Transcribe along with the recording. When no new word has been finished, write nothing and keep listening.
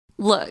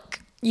Look,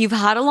 you've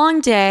had a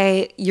long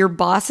day, your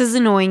boss is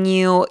annoying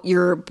you,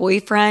 your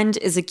boyfriend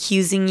is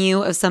accusing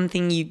you of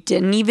something you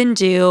didn't even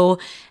do,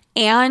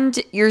 and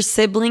your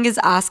sibling is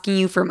asking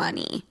you for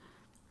money.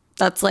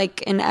 That's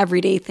like an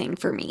everyday thing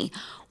for me.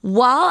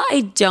 While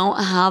I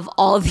don't have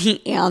all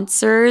the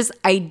answers,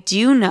 I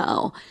do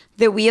know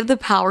that we have the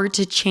power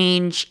to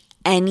change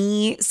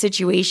any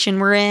situation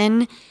we're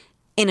in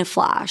a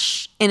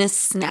flash, in a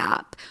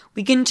snap.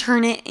 We can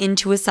turn it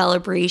into a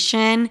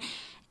celebration.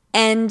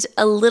 And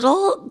a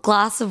little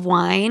glass of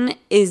wine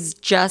is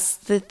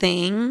just the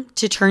thing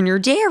to turn your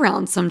day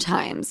around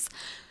sometimes.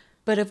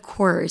 But of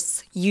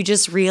course, you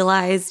just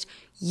realized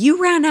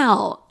you ran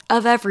out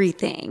of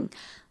everything.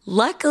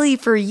 Luckily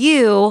for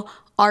you,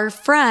 our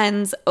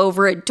friends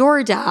over at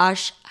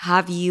DoorDash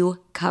have you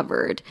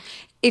covered.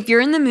 If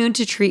you're in the mood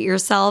to treat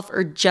yourself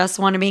or just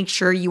want to make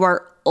sure you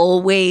are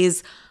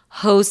always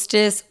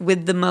hostess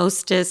with the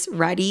mostest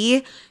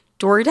ready,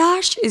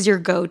 DoorDash is your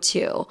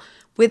go-to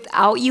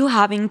without you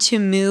having to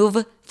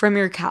move from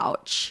your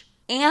couch.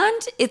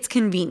 And it's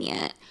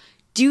convenient.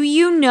 Do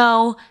you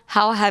know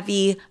how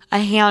heavy a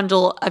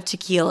handle of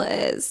tequila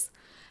is?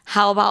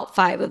 How about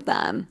 5 of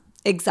them?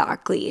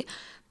 Exactly.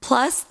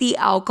 Plus, the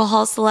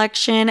alcohol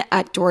selection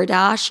at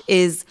DoorDash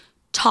is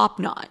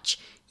top-notch.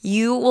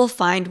 You will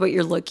find what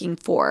you're looking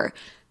for.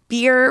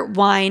 Beer,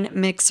 wine,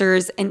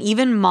 mixers, and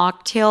even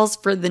mocktails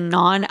for the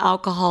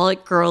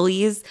non-alcoholic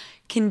girlies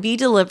can be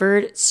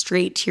delivered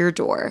straight to your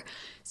door.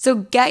 So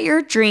get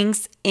your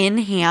drinks in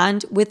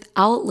hand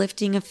without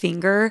lifting a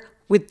finger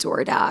with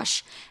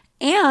DoorDash.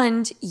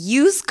 And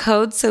use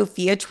code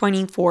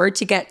SOFIA24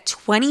 to get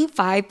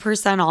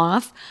 25%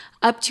 off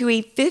up to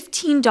a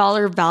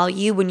 $15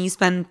 value when you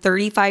spend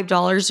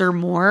 $35 or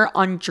more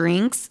on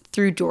drinks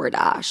through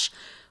DoorDash.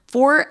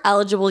 For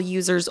eligible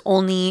users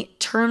only,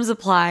 terms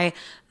apply,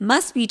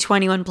 must be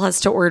 21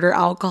 plus to order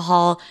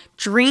alcohol,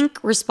 drink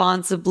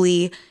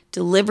responsibly,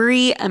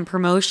 delivery and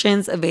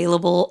promotions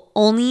available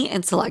only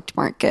in select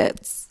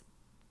markets.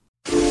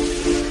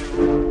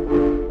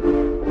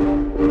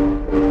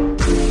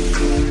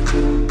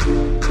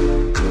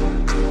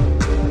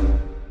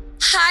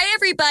 Hi,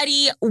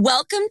 everybody.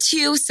 Welcome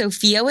to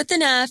Sophia with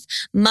an F.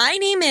 My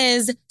name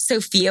is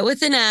Sophia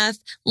with an F.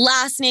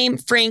 Last name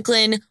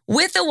Franklin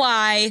with a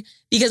Y,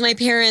 because my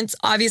parents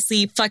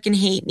obviously fucking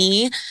hate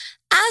me.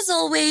 As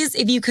always,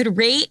 if you could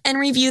rate and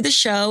review the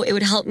show, it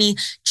would help me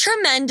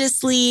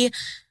tremendously.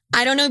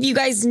 I don't know if you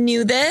guys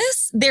knew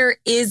this. There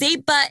is a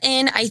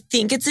button, I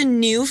think it's a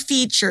new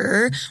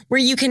feature, where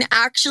you can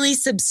actually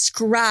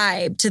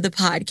subscribe to the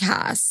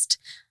podcast.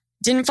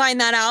 Didn't find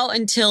that out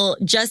until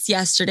just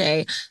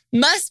yesterday.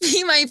 Must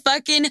be my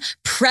fucking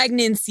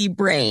pregnancy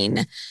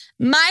brain.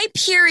 My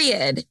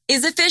period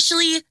is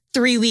officially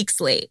 3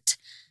 weeks late.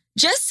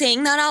 Just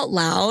saying that out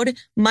loud,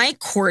 my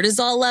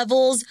cortisol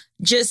levels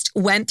just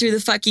went through the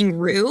fucking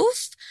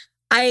roof.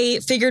 I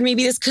figured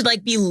maybe this could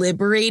be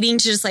liberating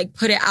to just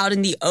put it out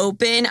in the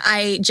open.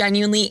 I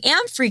genuinely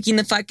am freaking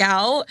the fuck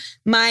out.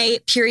 My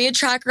period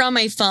tracker on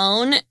my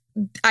phone,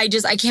 I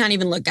can't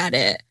even look at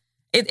it.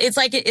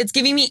 It's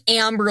giving me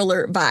Amber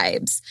Alert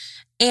vibes.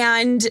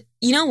 And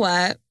you know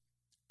what?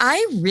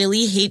 I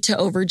really hate to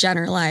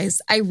overgeneralize.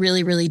 I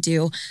really, really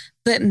do.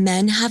 But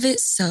men have it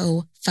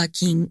so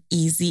fucking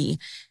easy.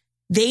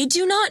 They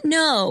do not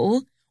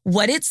know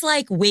what it's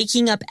like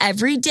waking up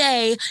every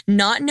day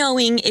not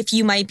knowing if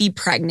you might be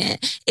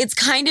pregnant. It's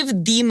kind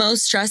of the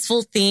most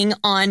stressful thing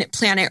on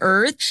planet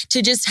Earth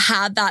to just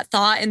have that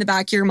thought in the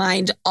back of your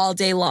mind all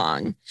day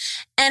long.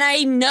 And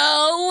I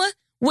know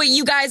what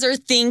you guys are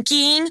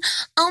thinking.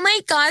 Oh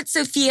my God,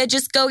 Sophia,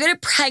 just go get a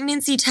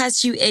pregnancy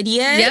test, you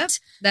idiot. Yep,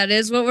 that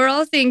is what we're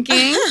all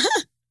thinking.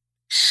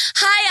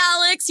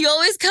 Hi, Alex. You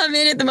always come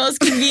in at the most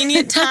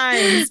convenient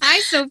times.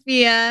 Hi,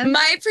 Sophia.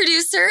 My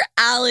producer,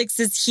 Alex,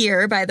 is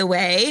here, by the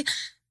way.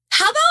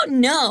 How about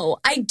no?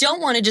 I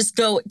don't want to just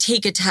go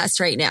take a test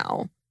right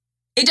now.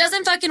 It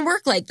doesn't fucking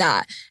work like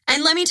that.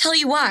 And let me tell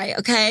you why,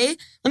 okay?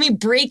 Let me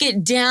break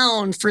it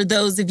down for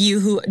those of you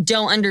who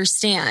don't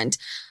understand.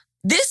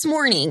 This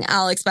morning,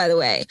 Alex, by the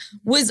way,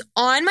 was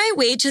on my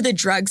way to the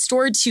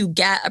drugstore to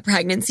get a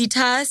pregnancy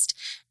test,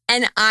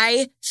 and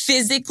I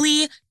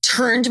physically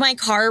turned my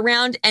car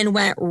around and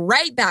went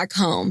right back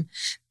home.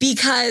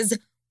 Because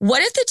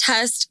what if the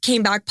test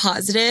came back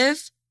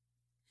positive?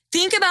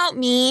 Think about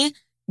me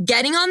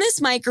getting on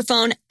this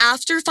microphone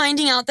after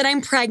finding out that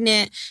I'm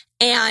pregnant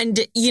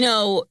and,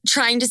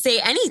 trying to say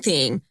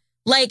anything.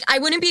 I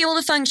wouldn't be able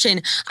to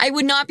function. I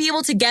would not be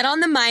able to get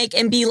on the mic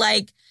and be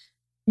like,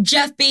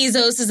 Jeff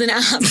Bezos is an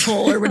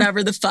asshole or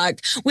whatever the fuck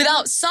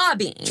without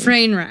sobbing.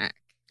 Train wreck.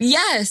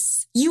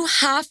 Yes, you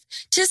have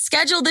to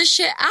schedule this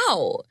shit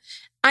out.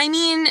 I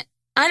mean,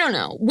 I don't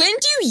know. When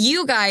do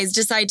you guys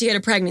decide to get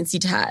a pregnancy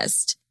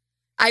test?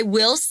 I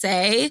will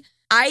say,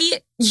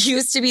 I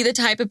used to be the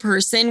type of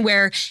person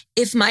where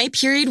if my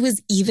period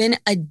was even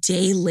a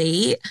day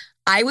late,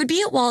 I would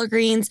be at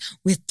Walgreens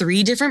with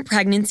 3 different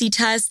pregnancy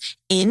tests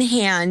in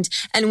hand.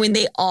 And when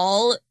they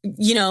all,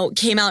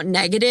 came out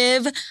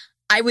negative,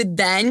 I would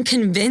then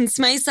convince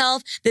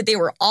myself that they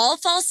were all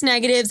false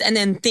negatives and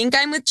then think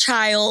I'm with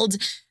child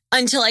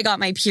until I got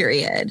my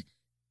period.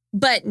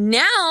 But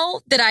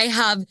now that I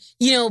have,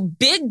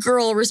 big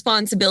girl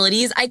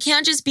responsibilities, I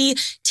can't just be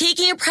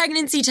taking a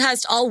pregnancy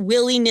test all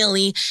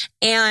willy-nilly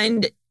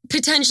and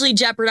potentially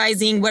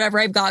jeopardizing whatever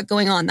I've got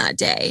going on that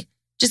day.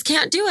 Just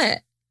can't do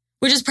it,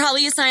 which is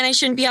probably a sign I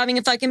shouldn't be having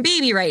a fucking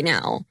baby right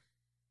now.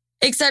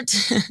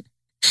 Except,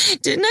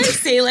 didn't I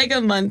say like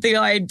a month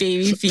ago I had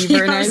baby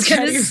fever? I was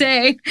going to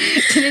say,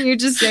 didn't you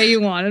just say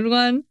you wanted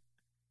one?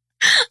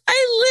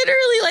 I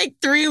literally, like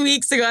 3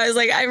 weeks ago, I was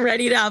like, I'm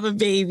ready to have a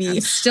baby.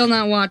 I'm still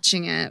not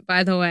watching it,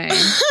 by the way.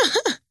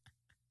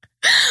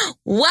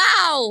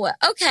 Wow.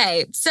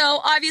 Okay. So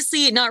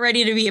obviously not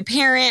ready to be a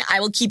parent. I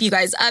will keep you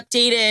guys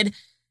updated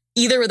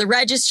either with a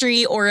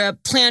registry or a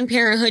Planned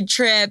Parenthood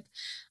trip.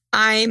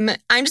 I'm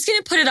just going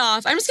to put it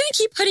off. I'm just going to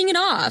keep putting it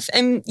off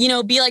and,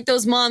 be like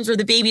those moms where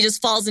the baby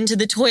just falls into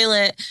the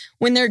toilet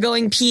when they're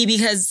going pee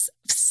because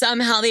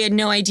somehow they had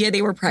no idea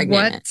they were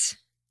pregnant. What?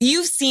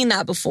 You've seen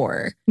that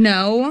before.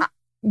 No.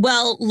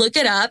 Well, look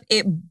it up.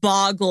 It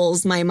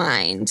boggles my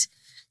mind.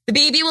 The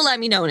baby will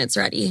let me know when it's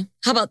ready.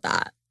 How about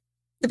that?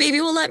 The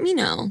baby will let me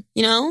know,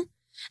 And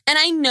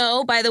I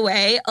know, by the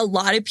way, a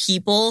lot of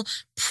people,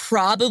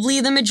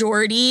 probably the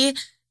majority,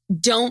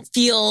 don't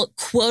feel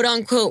quote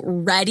unquote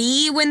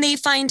ready when they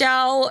find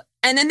out.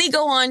 And then they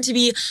go on to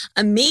be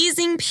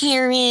amazing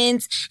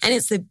parents and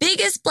it's the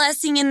biggest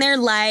blessing in their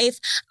life.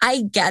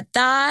 I get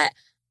that.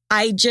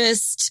 I'm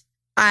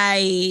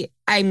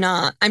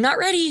not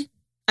ready.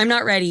 I'm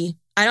not ready.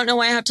 I don't know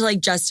why I have to like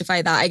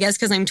justify that. I guess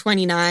because I'm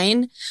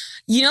 29.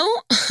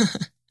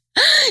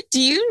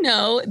 Do you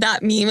know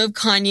that meme of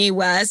Kanye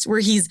West where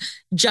he's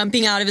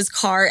jumping out of his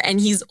car and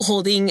he's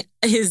holding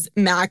his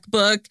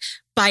MacBook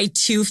by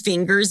 2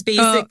 fingers,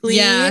 basically?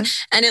 Oh, yeah.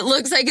 And it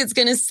looks like it's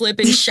going to slip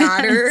and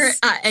shatter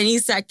at any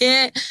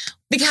second.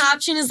 The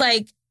caption is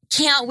like,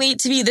 can't wait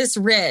to be this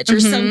rich or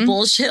some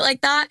bullshit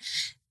like that.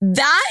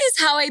 That is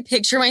how I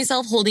picture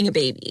myself holding a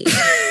baby.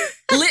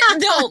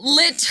 No,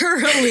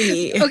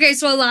 literally. Okay,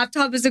 so a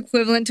laptop is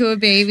equivalent to a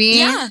baby.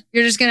 Yeah.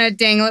 You're just going to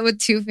dangle it with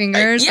 2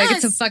 fingers like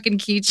it's a fucking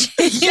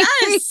keychain.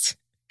 Yes.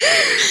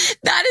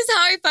 That is how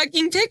I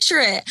fucking picture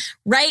it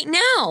right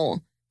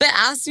now. But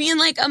ask me in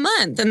like a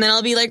month and then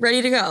I'll be like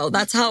ready to go.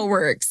 That's how it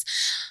works.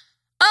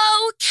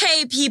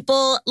 Okay,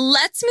 people,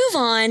 let's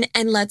move on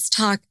and let's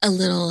talk a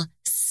little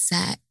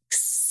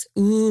sex.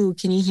 Ooh,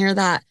 can you hear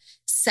that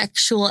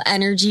sexual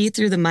energy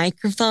through the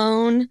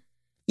microphone?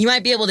 You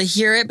might be able to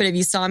hear it, but if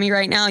you saw me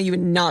right now, you would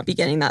not be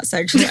getting that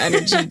sexual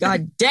energy.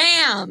 God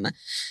damn.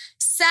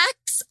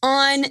 Sex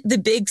on the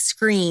big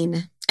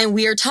screen. And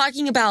we are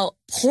talking about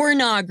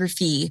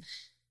pornography,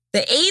 the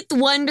 8th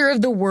wonder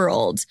of the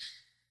world.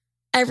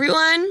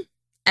 Everyone,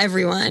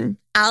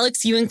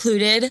 Alex, you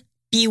included,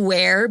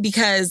 beware,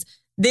 because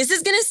this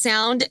is going to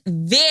sound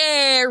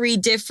very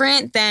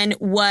different than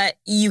what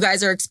you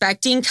guys are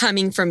expecting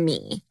coming from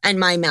me and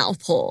my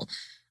mouth hole.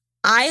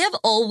 I have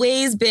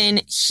always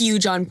been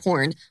huge on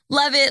porn.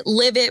 Love it,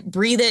 live it,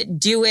 breathe it,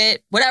 do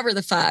it, whatever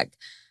the fuck.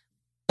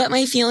 But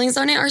my feelings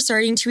on it are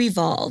starting to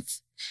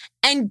evolve.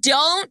 And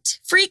don't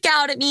freak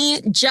out at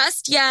me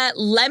just yet.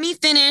 Let me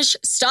finish.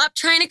 Stop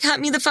trying to cut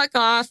me the fuck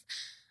off.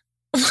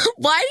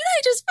 Why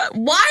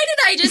did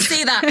I just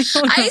say that?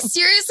 I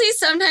seriously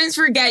sometimes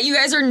forget you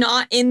guys are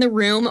not in the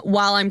room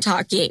while I'm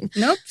talking.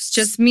 Nope, it's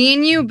just me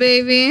and you,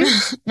 baby.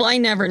 Well, I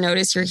never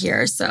notice you're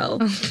here, so.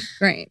 Oh,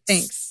 great,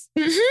 thanks.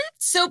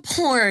 So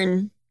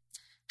porn.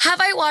 Have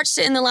I watched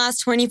it in the last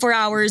 24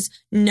 hours?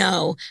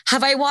 No.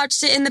 Have I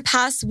watched it in the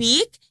past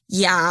week?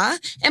 Yeah.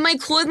 Am I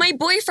cool with my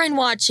boyfriend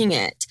watching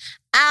it?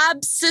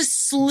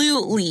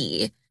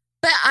 Absolutely.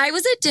 But I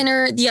was at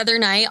dinner the other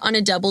night on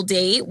a double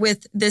date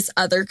with this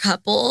other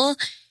couple,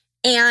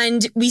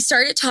 and we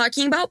started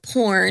talking about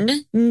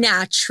porn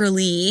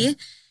naturally.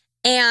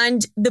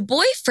 And the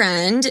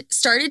boyfriend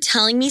started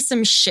telling me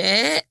some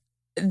shit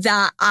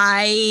that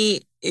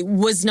I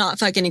was not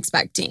fucking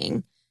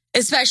expecting,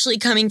 especially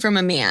coming from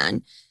a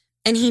man.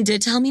 And he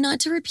did tell me not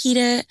to repeat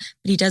it,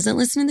 but he doesn't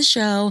listen to the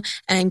show,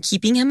 and I'm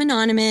keeping him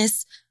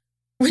anonymous,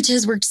 which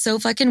has worked so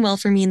fucking well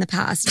for me in the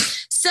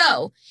past.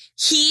 So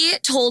he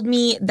told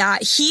me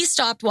that he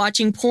stopped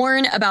watching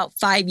porn about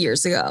 5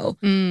 years ago.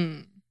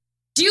 Do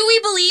we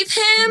believe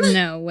him?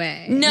 No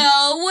way.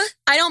 No,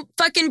 I don't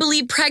fucking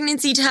believe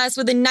pregnancy tests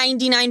with a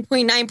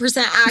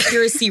 99.9%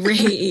 accuracy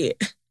rate.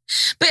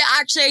 But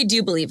actually, I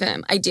do believe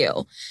him. I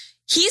do.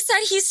 He said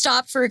he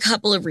stopped for a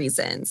couple of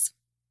reasons.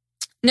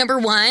 Number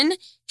one,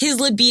 his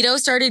libido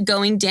started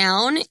going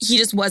down. He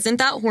just wasn't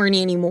that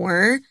horny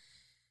anymore.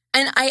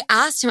 And I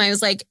asked him, I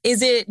was like,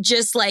 is it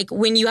just like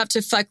when you have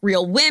to fuck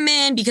real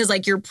women because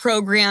like you're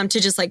programmed to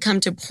just like come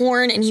to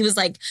porn? And he was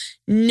like,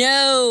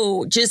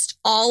 no, just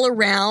all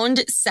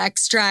around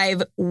sex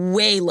drive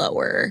way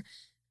lower.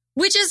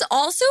 Which is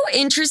also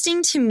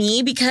interesting to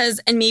me because,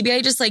 and maybe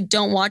I just like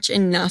don't watch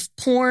enough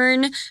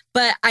porn,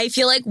 but I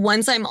feel like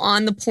once I'm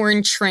on the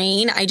porn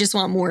train, I just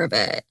want more of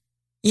it.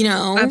 You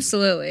know?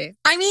 Absolutely.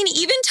 I mean,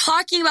 even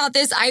talking about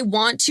this, I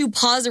want to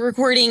pause the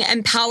recording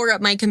and power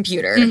up my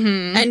computer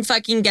and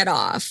fucking get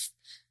off.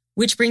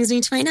 Which brings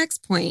me to my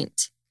next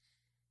point.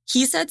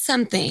 He said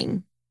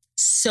something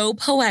so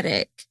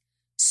poetic,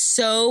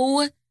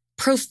 so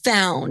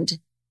profound.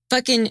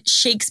 Fucking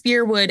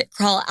Shakespeare would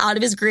crawl out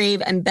of his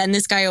grave and bend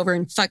this guy over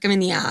and fuck him in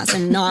the ass.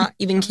 I'm not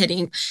even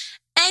kidding.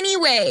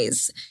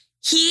 Anyways,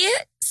 he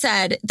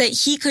said that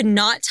he could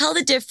not tell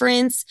the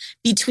difference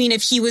between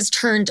if he was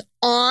turned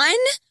on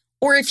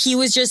or if he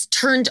was just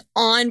turned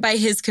on by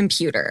his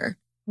computer.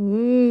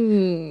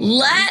 Ooh.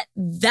 Let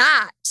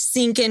that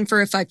sink in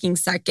for a fucking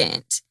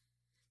second.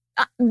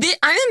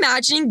 I'm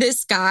imagining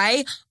this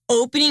guy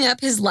opening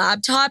up his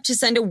laptop to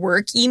send a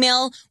work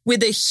email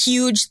with a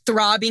huge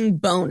throbbing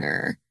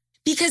boner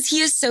because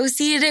he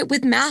associated it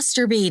with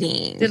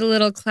masturbating. Did a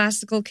little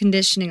classical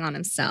conditioning on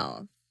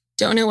himself.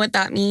 Don't know what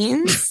that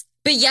means.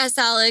 But yes,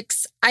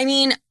 Alex, I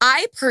mean,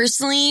 I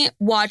personally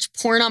watch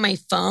porn on my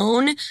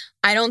phone.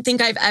 I don't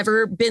think I've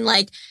ever been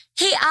like,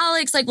 hey,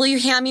 Alex, like, will you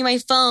hand me my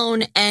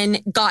phone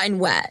and gotten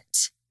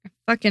wet? I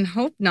fucking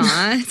hope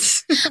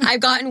not. I've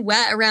gotten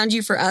wet around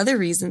you for other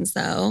reasons,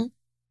 though.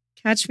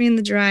 Catch me in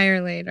the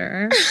dryer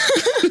later.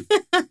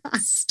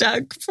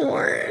 Stuck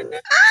porn.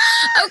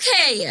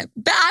 Okay,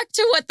 back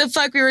to what the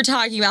fuck we were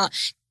talking about.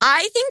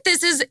 I think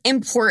this is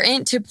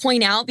important to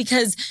point out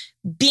because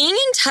being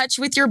in touch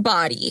with your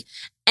body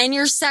and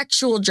your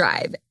sexual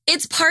drive,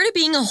 it's part of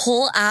being a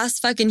whole ass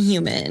fucking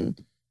human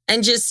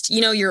and just,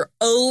 you know, your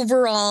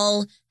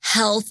overall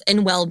health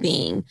and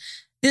well-being.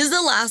 This is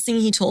the last thing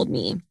he told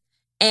me.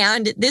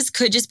 And this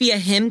could just be a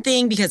him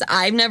thing because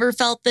I've never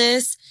felt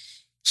this.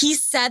 He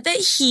said that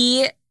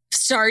he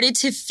started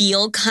to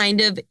feel kind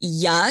of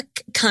yuck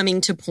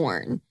coming to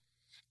porn.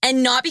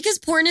 And not because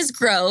porn is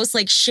gross,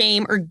 like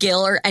shame or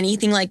guilt or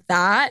anything like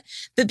that,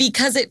 but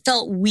because it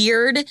felt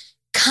weird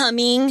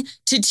coming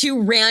to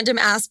two random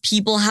ass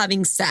people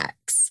having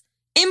sex.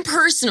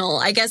 Impersonal,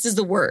 I guess is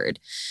the word.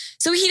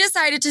 So he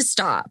decided to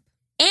stop.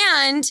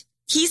 And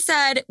he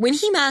said when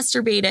he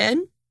masturbated,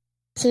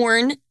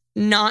 porn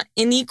not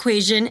in the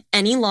equation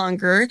any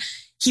longer.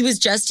 He was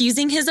just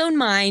using his own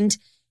mind.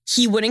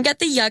 He wouldn't get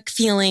the yuck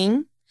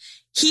feeling.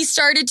 He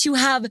started to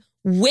have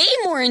way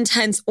more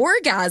intense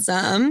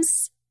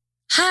orgasms.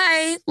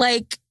 Hi,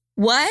 like,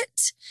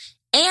 what?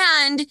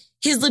 And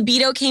his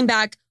libido came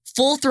back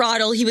full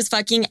throttle. He was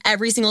fucking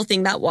every single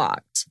thing that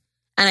walked.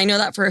 And I know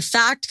that for a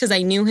fact because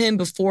I knew him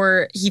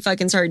before he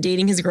fucking started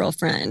dating his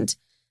girlfriend.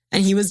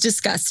 And he was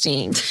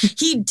disgusting.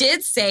 He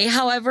did say,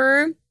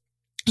 however,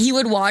 he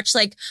would watch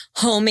like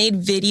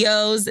homemade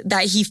videos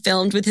that he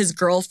filmed with his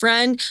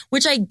girlfriend,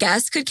 which I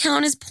guess could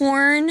count as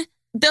porn.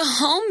 The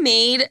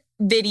homemade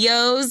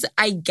videos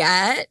I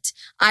get,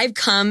 I've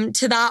come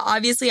to that.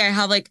 Obviously, I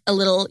have like a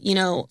little, you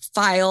know,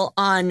 file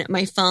on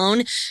my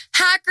phone.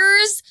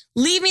 Hackers,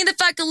 leave me the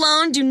fuck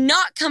alone. Do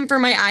not come for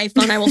my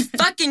iPhone. I will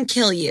fucking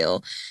kill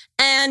you.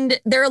 And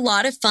they're a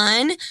lot of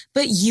fun,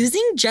 but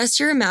using just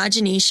your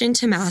imagination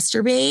to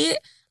masturbate,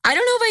 I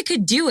don't know if I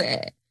could do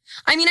it.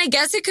 I mean, I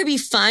guess it could be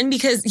fun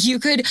because you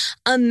could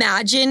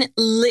imagine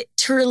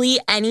literally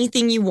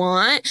anything you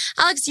want.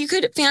 Alex, you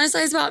could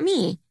fantasize about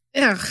me.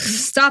 Ugh,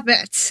 stop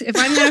it. If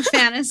I'm going to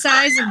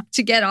fantasize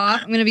to get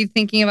off, I'm going to be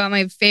thinking about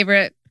my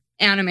favorite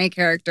anime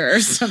character or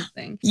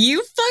something.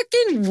 You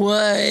fucking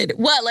would.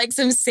 What, like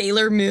some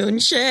Sailor Moon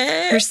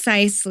shit?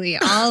 Precisely.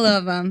 All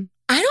of them.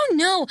 I don't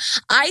know.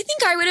 I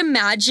think I would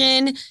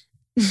imagine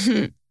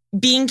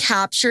being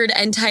captured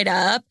and tied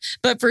up,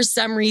 but for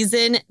some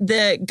reason,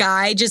 the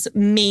guy just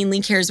mainly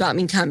cares about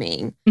me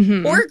coming.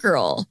 Or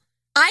girl.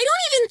 I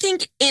don't even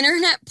think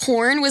internet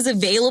porn was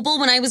available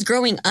when I was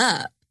growing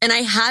up. And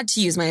I had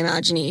to use my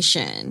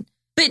imagination.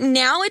 But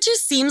now it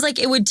just seems like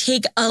it would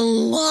take a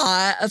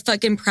lot of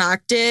fucking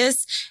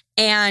practice.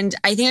 And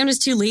I think I'm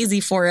just too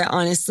lazy for it,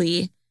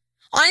 honestly.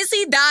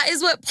 Honestly, that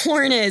is what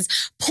porn is.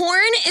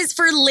 Porn is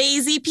for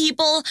lazy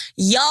people.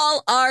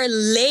 Y'all are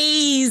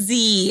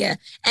lazy.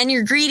 And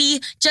you're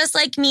greedy, just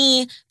like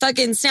me,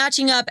 fucking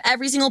snatching up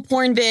every single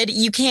porn vid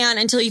you can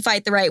until you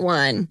fight the right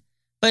one.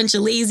 Bunch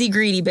of lazy,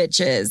 greedy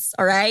bitches.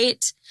 All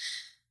right?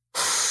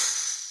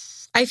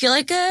 I feel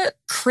like a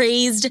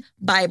crazed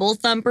Bible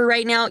thumper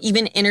right now,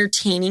 even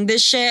entertaining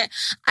this shit.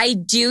 I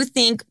do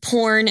think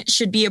porn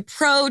should be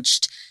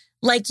approached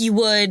like you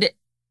would,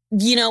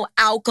 you know,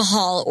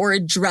 alcohol or a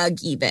drug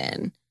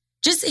even.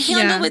 Just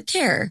handle with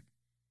care.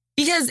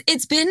 Because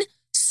it's been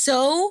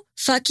so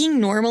fucking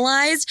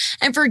normalized.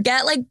 And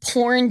forget like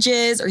porn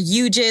jizz or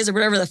UJizz or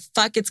whatever the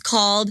fuck it's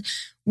called.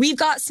 We've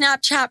got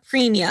Snapchat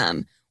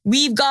Premium.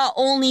 We've got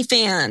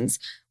OnlyFans.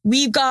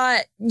 We've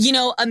got, you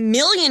know, a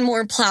million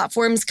more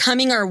platforms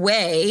coming our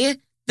way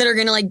that are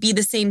going to like be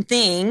the same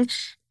thing.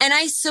 And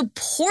I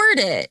support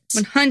it.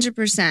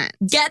 100%.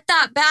 Get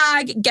that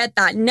bag, get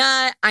that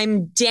nut.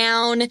 I'm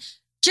down.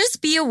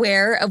 Just be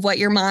aware of what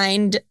your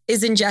mind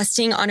is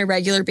ingesting on a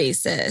regular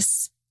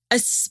basis,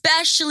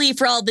 especially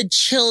for all the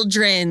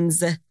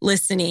children's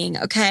listening.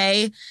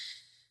 Okay.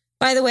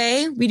 By the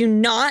way, we do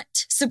not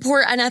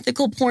support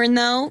unethical porn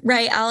though.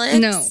 Right,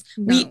 Alex?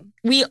 No.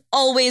 We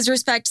always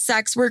respect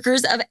sex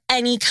workers of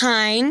any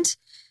kind.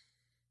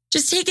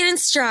 Just take it in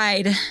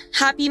stride.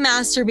 Happy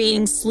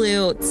masturbating,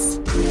 sleuths.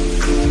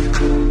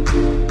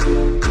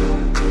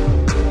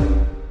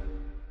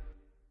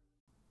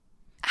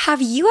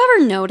 Have you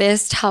ever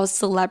noticed how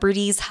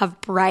celebrities have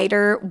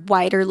brighter,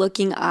 whiter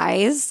looking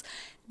eyes?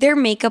 Their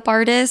makeup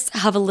artists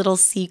have a little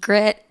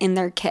secret in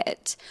their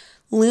kit.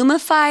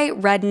 Lumify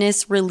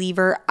Redness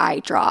Reliever Eye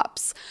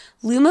Drops.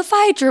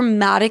 Lumify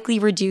dramatically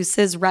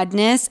reduces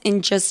redness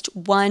in just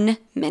 1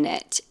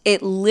 minute.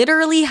 It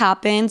literally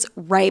happens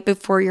right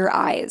before your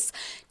eyes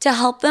to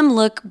help them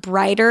look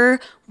brighter,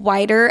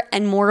 whiter,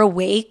 and more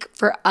awake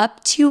for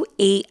up to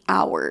 8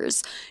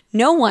 hours.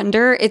 No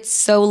wonder it's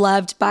so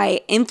loved by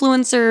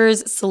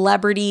influencers,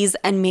 celebrities,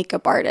 and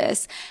makeup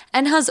artists,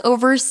 and has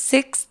over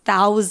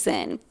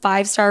 6,000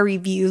 5-star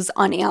reviews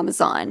on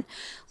Amazon.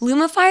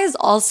 Lumify is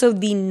also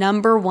the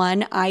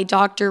 #1 eye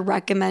doctor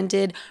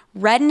recommended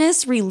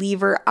redness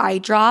reliever eye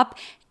drop,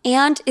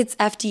 and it's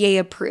FDA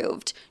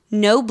approved.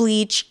 No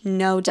bleach,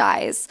 no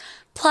dyes.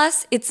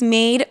 Plus, it's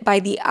made by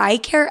the eye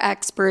care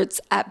experts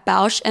at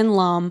Bausch &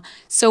 Lomb,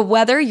 so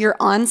whether you're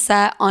on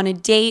set, on a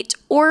date,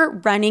 or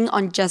running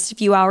on just a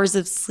few hours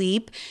of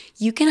sleep,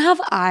 you can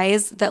have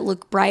eyes that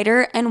look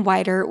brighter and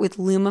whiter with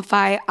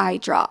Lumify eye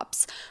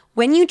drops.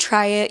 When you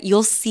try it,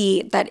 you'll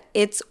see that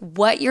it's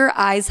what your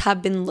eyes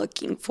have been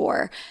looking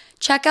for.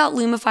 Check out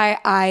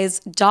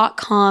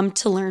LumifyEyes.com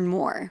to learn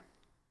more.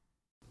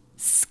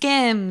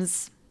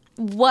 Skims.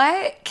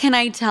 What can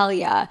I tell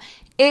ya?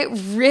 It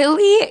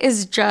really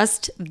is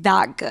just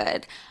that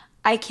good.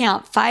 I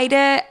can't fight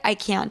it. I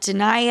can't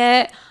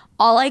deny it.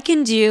 All I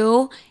can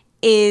do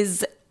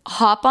is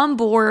hop on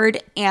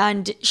board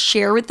and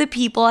share with the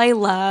people I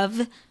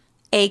love,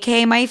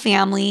 aka my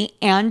family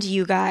and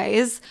you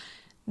guys,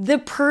 the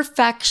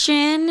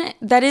perfection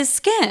that is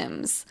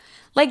Skims.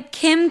 Like,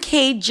 Kim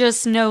K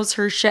just knows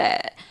her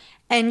shit,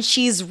 and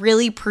she's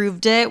really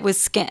proved it with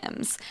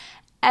Skims.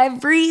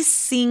 Every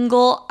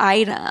single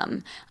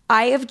item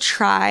I have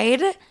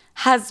tried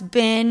has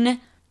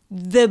been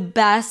the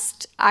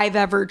best I've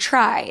ever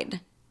tried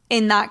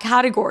in that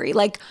category.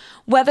 Like,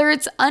 whether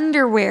it's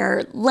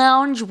underwear,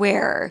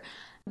 loungewear,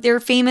 their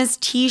famous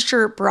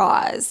t-shirt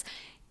bras,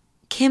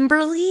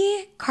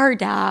 Kimberly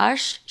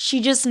Kardashian, she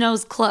just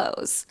knows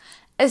clothes,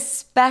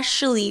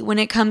 especially when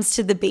it comes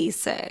to the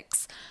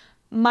basics.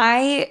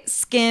 My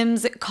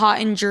Skims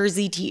cotton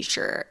jersey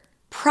t-shirt,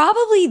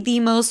 probably the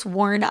most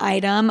worn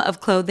item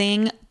of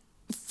clothing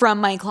from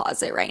my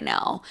closet right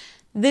now.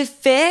 The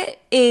fit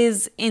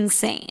is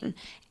insane.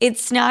 It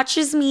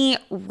snatches me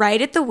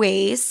right at the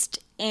waist.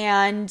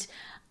 And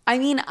I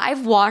mean,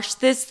 I've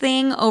washed this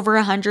thing over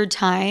 100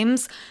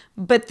 times,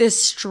 but the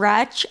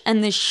stretch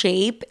and the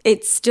shape,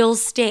 it still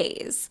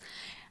stays.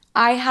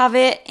 I have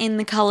it in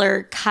the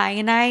color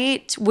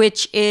Kyanite,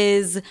 which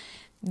is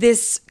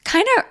this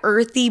kind of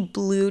earthy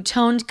blue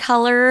toned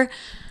color.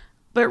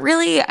 But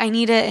really, I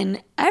need it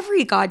in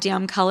every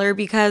goddamn color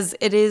because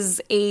it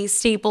is a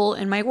staple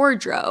in my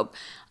wardrobe.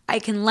 I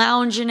can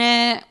lounge in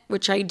it,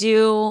 which I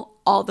do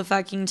all the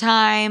fucking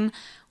time,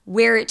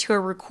 wear it to a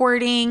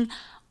recording,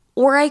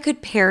 or I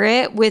could pair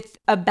it with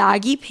a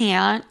baggy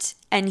pant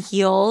and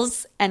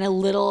heels and a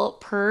little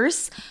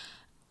purse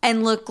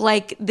and look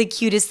like the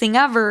cutest thing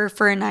ever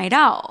for a night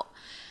out.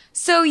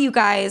 So you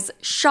guys,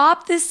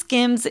 shop the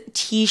Skims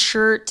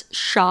t-shirt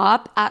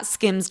shop at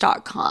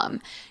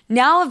skims.com.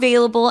 Now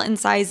available in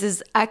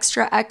sizes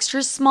extra,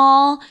 extra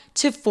small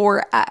to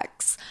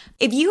 4X.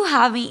 If you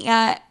haven't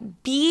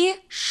yet, be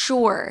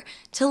sure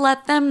to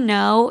let them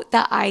know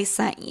that I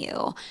sent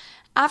you.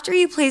 After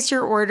you place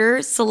your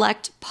order,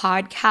 select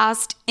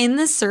podcast in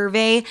the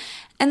survey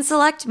and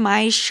select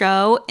my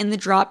show in the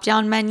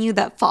drop-down menu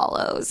that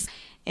follows.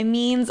 It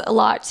means a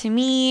lot to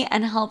me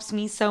and helps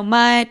me so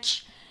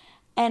much.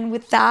 And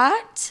with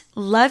that,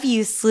 love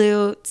you,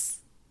 sleuths.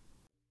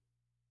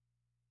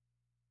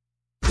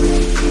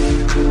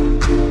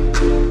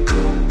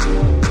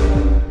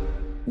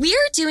 We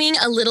are doing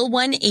a little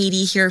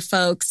 180 here,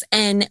 folks,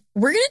 and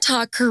we're going to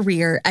talk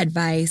career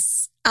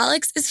advice.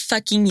 Alex is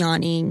fucking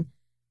yawning.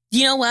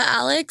 You know what,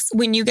 Alex?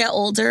 When you get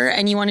older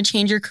and you want to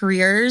change your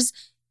careers,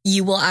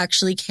 you will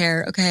actually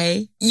care,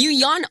 okay? You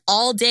yawn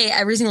all day,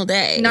 every single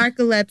day.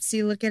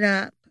 Narcolepsy, look it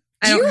up.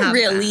 Do you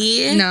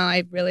really? That. No,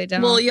 I really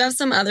don't. Well, you have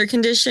some other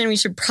condition. We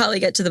should probably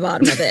get to the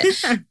bottom of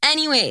it.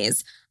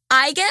 Anyways,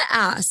 I get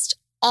asked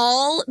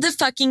all the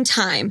fucking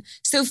time,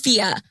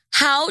 Sophia,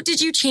 how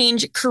did you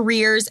change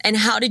careers and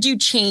how did you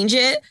change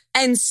it?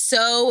 And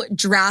so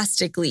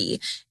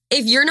drastically.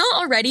 If you're not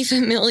already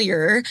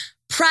familiar,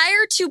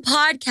 prior to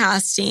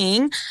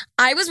podcasting,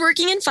 I was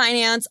working in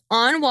finance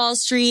on Wall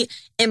Street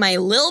in my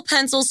little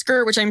pencil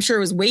skirt, which I'm sure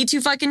was way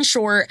too fucking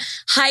short,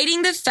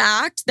 hiding the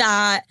fact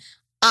that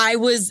I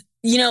was,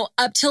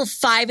 up till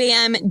 5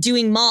 a.m.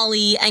 doing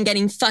Molly and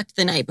getting fucked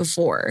the night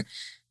before.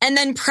 And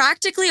then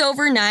practically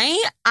overnight,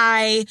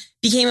 I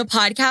became a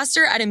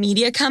podcaster at a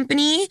media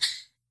company,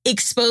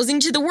 exposing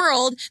to the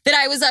world that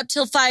I was up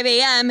till 5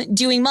 a.m.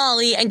 doing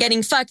Molly and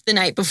getting fucked the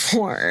night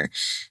before.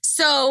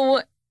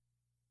 So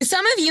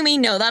some of you may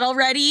know that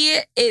already.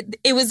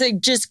 It was a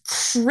just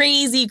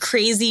crazy,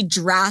 crazy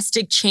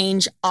drastic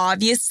change,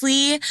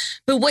 obviously.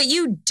 But what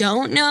you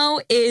don't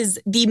know is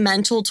the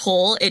mental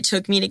toll it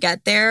took me to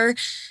get there.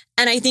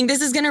 And I think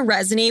this is going to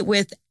resonate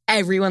with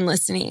everyone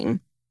listening.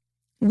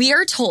 We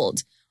are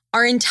told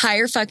our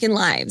entire fucking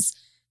lives,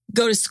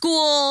 go to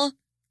school,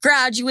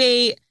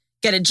 graduate,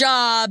 get a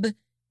job,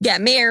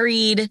 get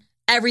married,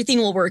 everything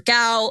will work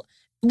out.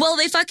 Well,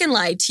 they fucking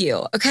lied to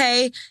you,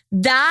 okay?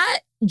 That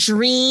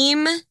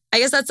dream, I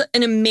guess that's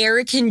an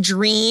American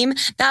dream,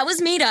 that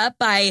was made up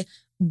by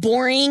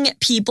boring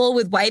people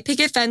with white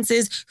picket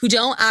fences who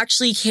don't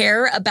actually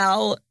care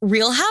about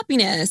real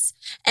happiness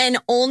and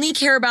only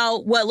care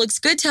about what looks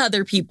good to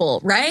other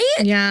people, right?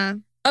 Yeah.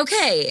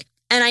 Okay.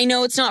 And I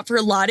know it's not for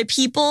a lot of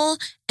people,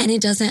 and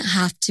it doesn't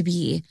have to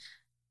be.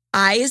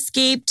 I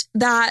escaped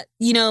that,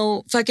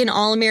 fucking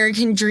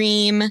all-American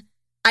dream.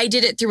 I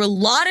did it through a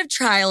lot of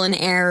trial and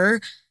error,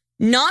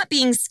 not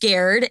being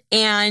scared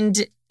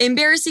and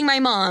embarrassing my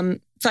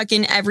mom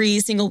fucking every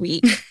single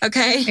week.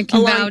 Okay. I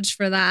can vouch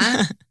for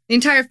that. The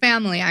entire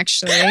family,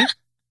 actually.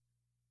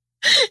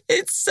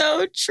 It's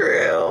so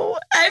true.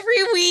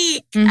 Every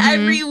week.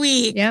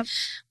 Yep.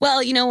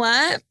 Well, you know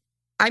what?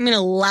 I'm going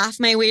to laugh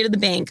my way to the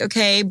bank.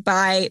 Okay.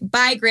 Bye,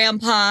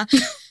 Grandpa.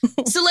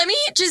 So let me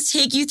just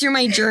take you through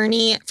my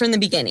journey from the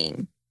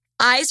beginning.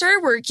 I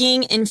started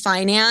working in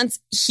finance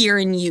here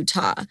in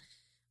Utah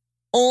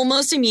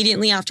almost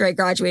immediately after I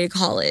graduated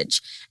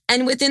college.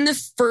 And within the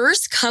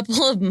first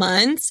couple of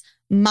months,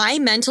 my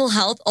mental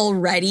health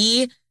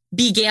already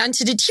began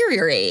to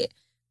deteriorate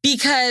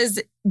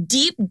because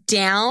deep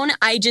down,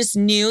 I just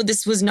knew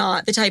this was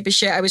not the type of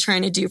shit I was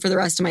trying to do for the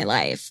rest of my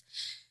life.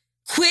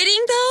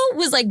 Quitting, though,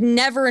 was like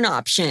never an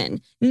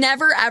option.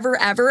 Never, ever,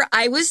 ever.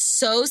 I was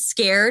so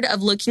scared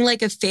of looking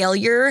like a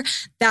failure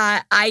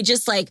that I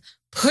just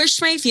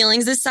pushed my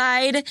feelings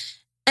aside.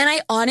 And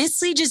I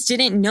honestly just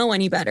didn't know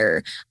any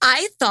better.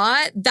 I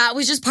thought that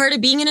was just part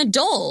of being an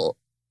adult,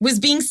 was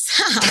being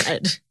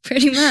sad.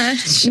 Pretty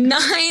much.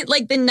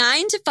 The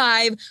 9 to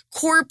 5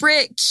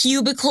 corporate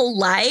cubicle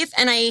life.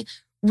 And I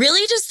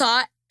really just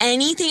thought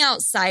anything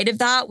outside of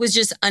that was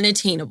just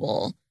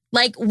unattainable.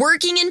 Like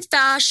working in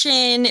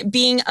fashion,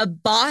 being a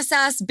boss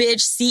ass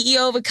bitch,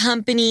 CEO of a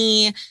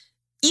company,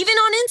 even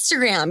on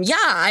Instagram. Yeah,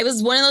 I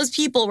was one of those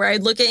people where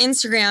I'd look at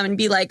Instagram and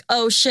be like,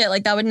 oh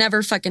shit, that would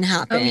never fucking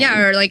happen. Oh yeah,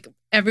 or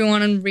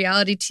everyone on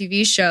reality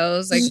TV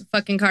shows,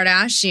 fucking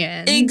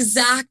Kardashians.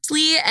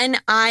 Exactly.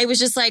 And I was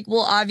just like,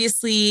 well,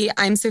 obviously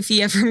I'm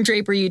Sophia from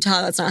Draper,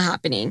 Utah. That's not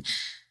happening.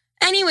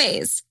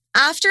 Anyways,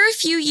 after a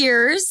few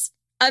years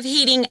of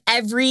hating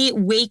every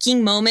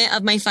waking moment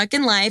of my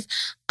fucking life,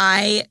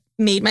 I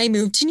made my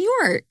move to New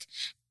York.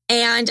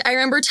 And I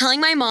remember telling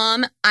my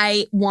mom,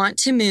 I want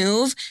to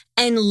move.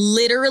 And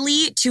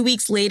literally 2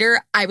 weeks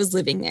later, I was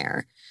living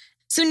there.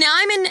 So now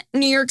I'm in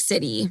New York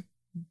City.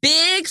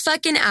 Big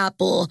fucking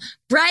apple,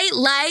 bright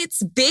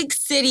lights, big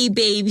city,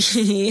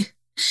 baby.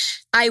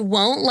 I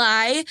won't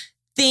lie.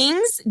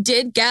 Things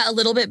did get a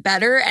little bit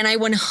better. And I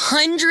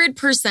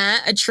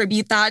 100%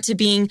 attribute that to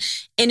being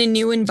in a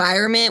new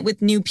environment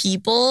with new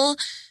people.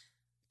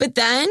 But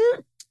then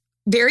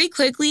very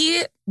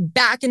quickly,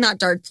 back in that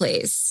dark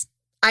place.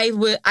 I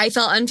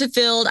felt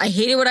unfulfilled. I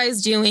hated what I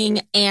was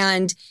doing.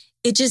 And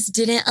it just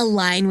didn't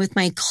align with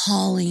my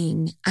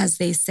calling, as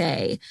they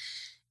say.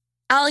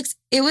 Alex,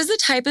 it was the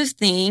type of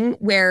thing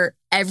where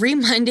every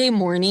Monday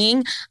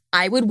morning,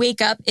 I would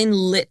wake up in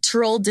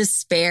literal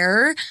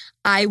despair.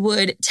 I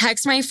would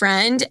text my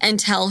friend and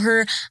tell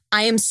her,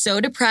 I am so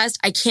depressed.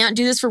 I can't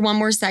do this for one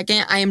more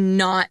second. I am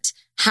not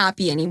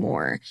happy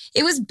anymore.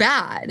 It was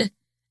bad.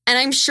 And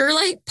I'm sure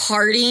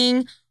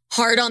partying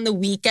hard on the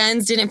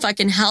weekends didn't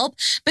fucking help.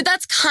 But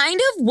that's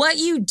kind of what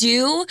you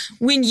do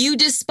when you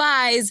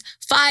despise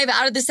 5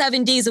 out of the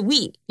 7 days a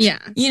week. Yeah.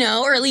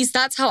 Or at least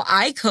that's how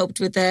I coped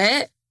with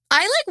it.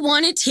 I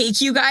want to take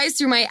you guys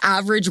through my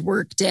average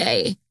work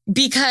day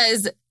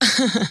because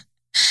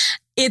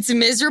it's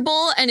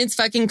miserable and it's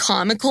fucking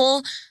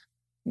comical.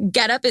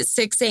 Get up at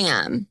 6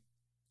 a.m.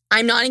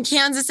 I'm not in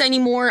Kansas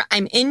anymore.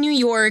 I'm in New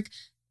York.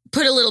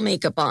 Put a little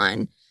makeup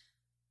on.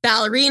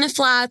 Ballerina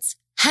flats,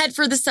 head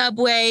for the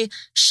subway,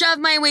 shove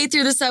my way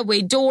through the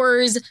subway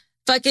doors,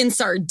 fucking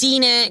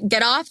sardine it,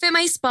 get off at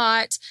my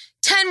spot,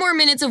 10 more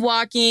minutes of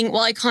walking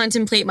while I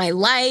contemplate my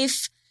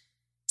life.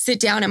 Sit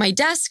down at my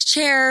desk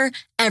chair,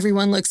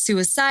 everyone looks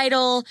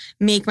suicidal,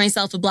 make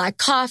myself a black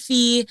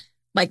coffee,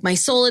 like my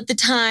soul at the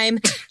time,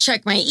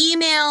 check my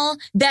email.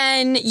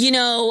 Then,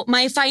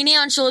 my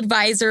financial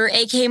advisor,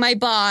 aka my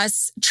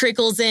boss,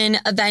 trickles in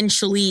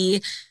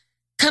eventually,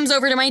 comes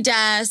over to my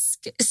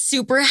desk,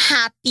 super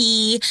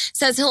happy,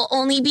 says he'll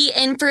only be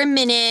in for a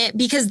minute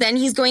because then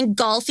he's going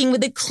golfing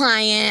with a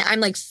client. I'm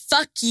like,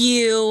 fuck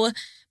you,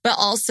 but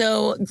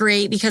also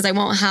great because I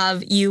won't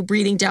have you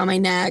breathing down my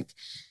neck.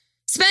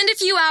 Spend a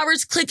few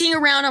hours clicking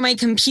around on my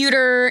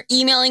computer,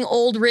 emailing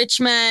old rich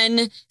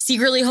men,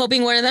 secretly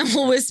hoping one of them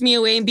will whisk me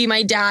away and be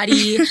my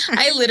daddy.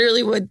 I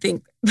literally would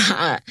think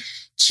that.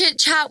 chit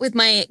chat with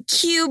my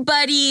Q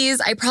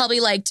buddies. I probably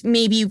liked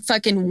maybe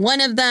fucking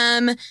one of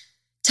them.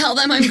 Tell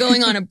them I'm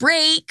going on a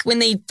break when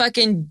they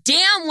fucking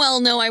damn well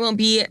know I won't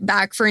be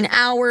back for an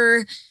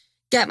hour.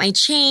 Get my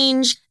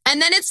change.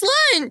 And then it's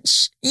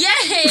lunch.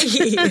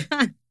 Yay.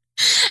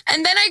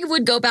 And then I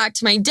would go back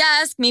to my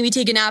desk, maybe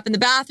take a nap in the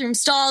bathroom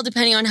stall,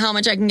 depending on how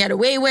much I can get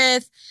away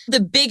with. The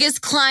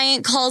biggest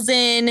client calls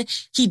in.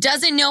 He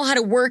doesn't know how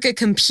to work a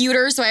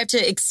computer, so I have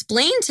to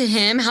explain to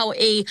him how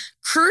a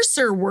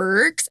cursor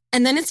works.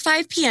 And then it's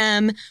 5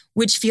 p.m.,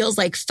 which feels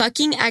like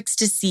fucking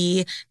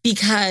ecstasy,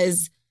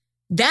 because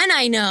then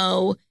I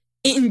know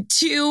in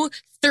 2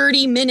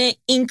 30-minute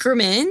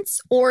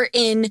increments or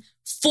in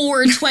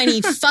 4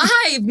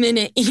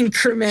 25-minute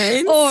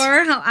increments.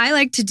 Or how I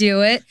like to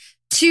do it,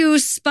 2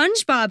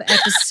 SpongeBob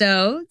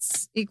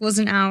episodes equals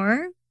an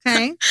hour.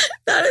 Okay.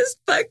 That is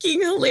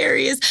fucking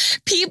hilarious.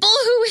 People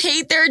who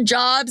hate their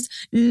jobs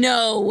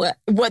know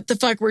what the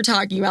fuck we're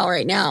talking about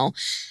right now.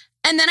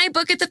 And then I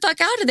book it the fuck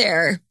out of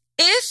there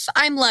if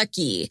I'm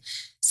lucky.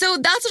 So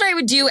that's what I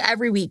would do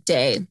every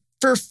weekday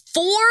for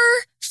 4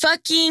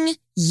 fucking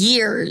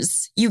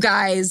years. You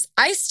guys,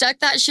 I stuck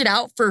that shit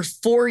out for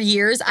 4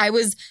 years. I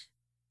was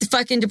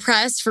fucking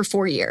depressed for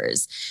 4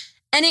 years.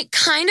 And it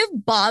kind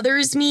of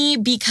bothers me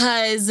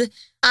because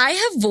I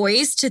have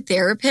voiced to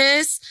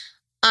therapists,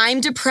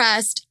 I'm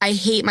depressed. I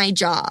hate my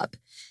job.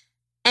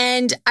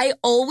 And I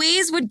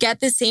always would get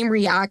the same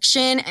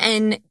reaction.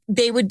 And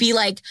they would be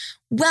like,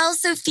 well,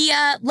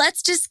 Sophia,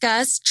 let's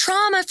discuss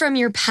trauma from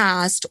your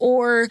past,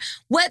 or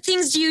what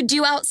things do you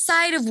do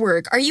outside of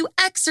work? Are you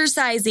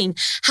exercising?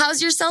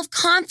 How's your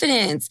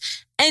self-confidence?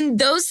 And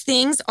those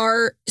things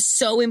are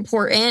so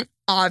important,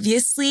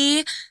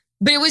 obviously.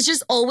 But it was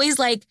just always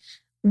like,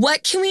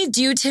 what can we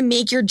do to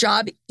make your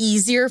job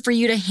easier for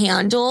you to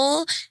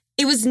handle?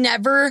 It was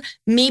never,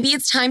 maybe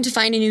it's time to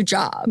find a new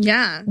job.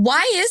 Yeah.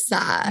 Why is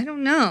that? I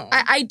don't know.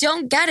 I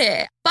don't get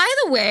it. By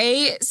the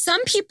way,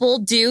 some people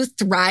do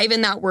thrive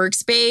in that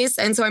workspace.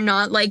 And so I'm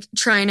not like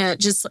trying to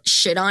just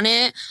shit on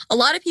it. A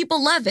lot of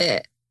people love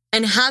it.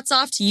 And hats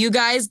off to you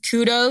guys.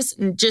 Kudos.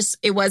 And just,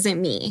 it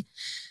wasn't me.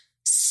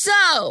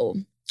 So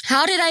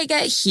how did I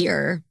get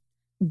here?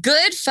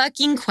 Good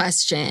fucking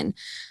question.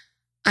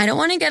 I don't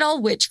want to get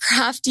all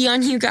witchcrafty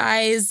on you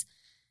guys,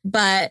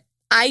 but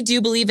I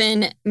do believe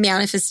in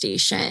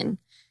manifestation.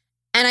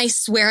 And I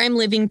swear I'm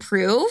living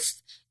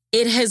proof.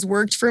 It has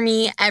worked for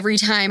me every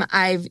time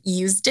I've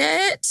used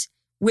it,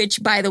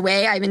 which, by the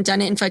way, I haven't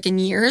done it in fucking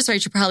years, so I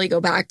should probably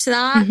go back to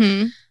that.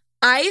 Mm-hmm.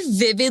 I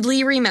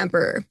vividly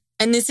remember,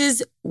 and this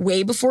is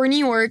way before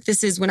New York,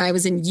 this is when I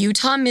was in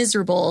Utah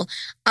miserable,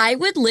 I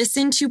would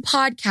listen to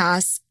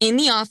podcasts in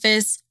the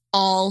office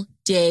all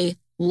day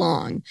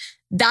long.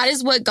 That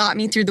is what got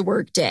me through the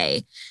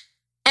workday.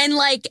 And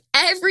like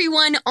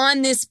everyone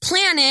on this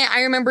planet,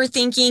 I remember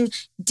thinking,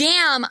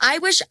 damn, I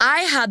wish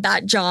I had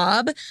that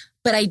job,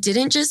 but I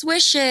didn't just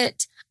wish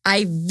it.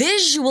 I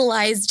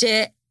visualized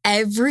it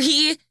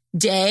every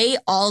day,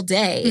 all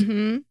day.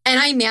 Mm-hmm. And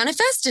I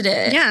manifested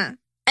it. Yeah.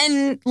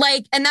 And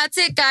that's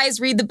it,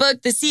 guys. Read the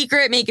book, The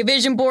Secret, make a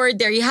vision board.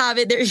 There you have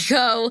it. There you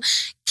go.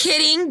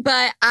 Kidding.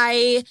 But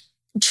I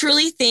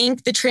truly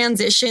think the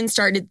transition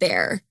started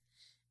there.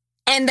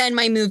 And then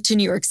my move to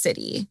New York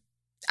City.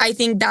 I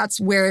think that's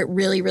where it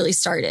really, really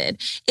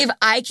started. If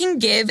I can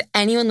give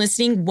anyone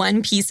listening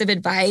one piece of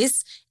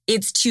advice,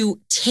 it's to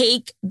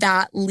take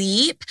that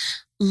leap.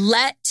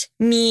 Let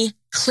me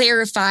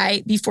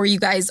clarify before you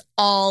guys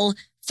all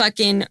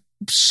fucking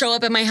show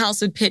up at my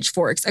house with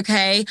pitchforks,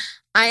 okay?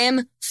 I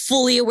am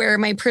fully aware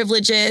of my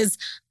privileges.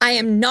 I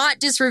am not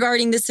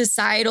disregarding the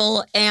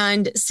societal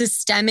and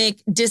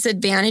systemic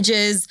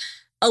disadvantages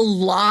a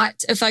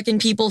lot of fucking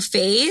people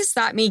face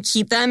that may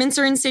keep them in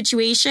certain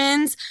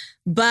situations.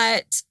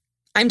 But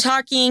I'm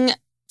talking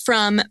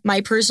from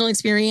my personal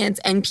experience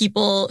and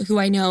people who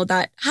I know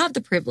that have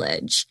the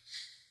privilege.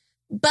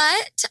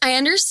 But I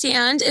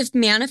understand if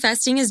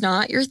manifesting is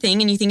not your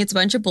thing and you think it's a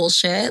bunch of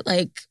bullshit,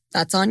 like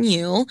that's on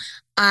you.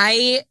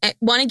 I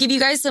want to give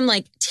you guys some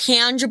like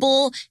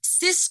tangible,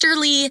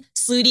 sisterly,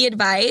 slutty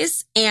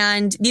advice.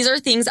 And these are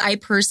things I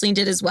personally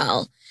did as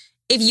well.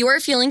 If you are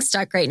feeling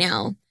stuck right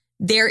now,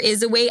 there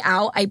is a way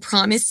out. I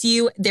promise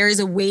you, there is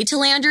a way to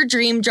land your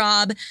dream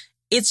job.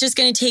 It's just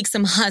going to take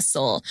some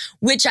hustle,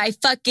 which I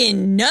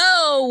fucking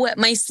know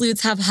my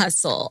sleuths have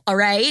hustle. All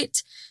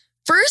right.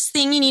 First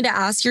thing you need to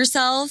ask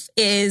yourself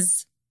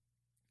is,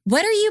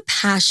 what are you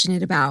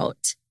passionate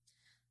about?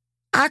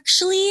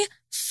 Actually,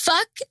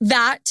 fuck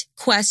that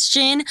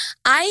question.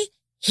 I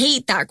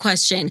hate that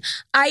question.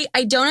 I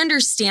don't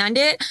understand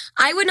it.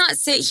 I would not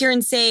sit here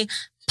and say,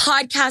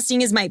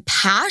 podcasting is my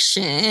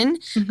passion.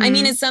 Mm-hmm. I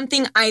mean, it's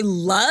something I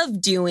love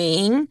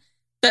doing,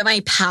 but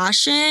my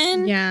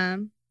passion. Yeah.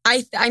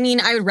 I mean,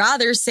 I would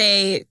rather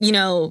say,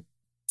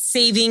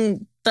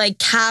 saving like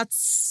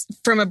cats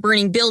from a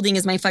burning building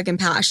is my fucking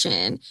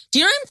passion. Do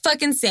you know what I'm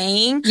fucking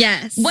saying?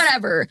 Yes.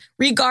 Whatever.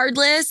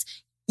 Regardless,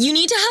 you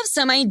need to have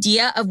some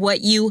idea of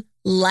what you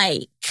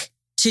like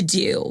to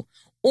do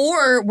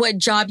or what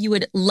job you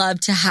would love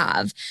to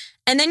have.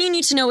 And then you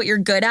need to know what you're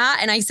good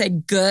at. And I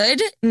said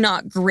good,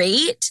 not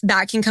great.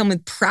 That can come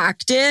with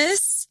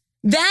practice.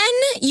 Then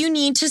you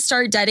need to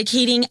start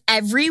dedicating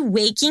every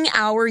waking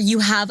hour you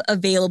have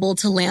available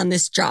to land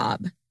this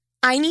job.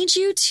 I need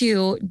you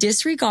to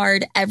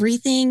disregard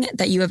everything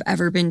that you have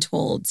ever been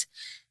told.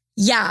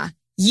 Yeah,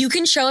 you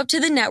can show up to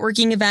the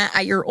networking event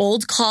at your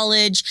old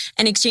college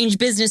and exchange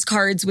business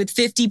cards with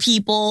 50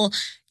 people.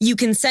 You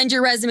can send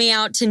your resume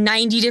out to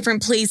 90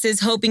 different places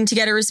hoping to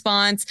get a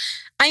response.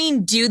 I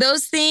mean, do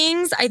those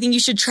things. I think you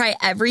should try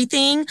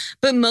everything,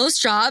 but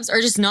most jobs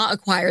are just not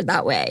acquired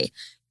that way.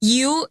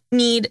 You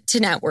need to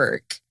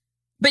network,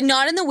 but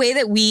not in the way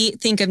that we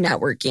think of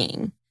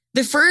networking.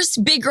 The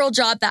first big girl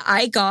job that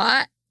I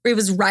got, it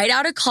was right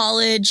out of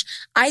college.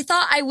 I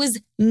thought I was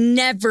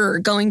never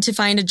going to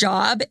find a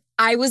job.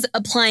 I was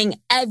applying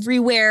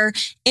everywhere,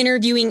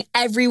 interviewing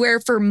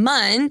everywhere for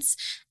months.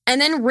 And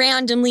then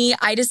randomly,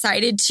 I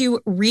decided to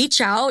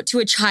reach out to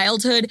a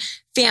childhood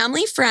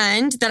family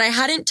friend that I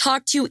hadn't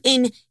talked to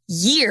in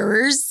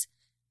years.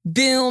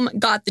 Boom,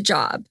 got the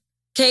job.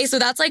 Okay, so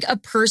that's like a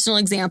personal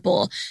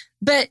example.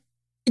 But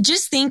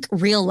just think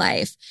real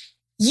life.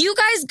 You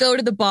guys go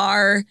to the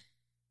bar,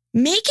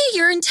 make it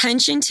your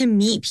intention to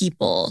meet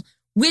people,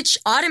 which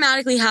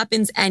automatically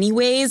happens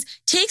anyways.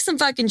 Take some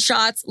fucking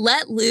shots,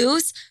 let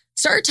loose,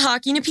 start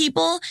talking to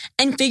people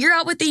and figure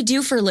out what they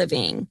do for a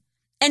living.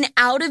 And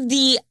out of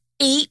the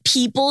 8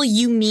 people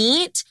you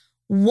meet,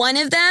 one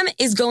of them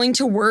is going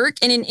to work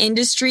in an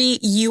industry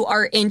you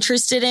are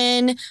interested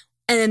in.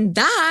 And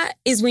that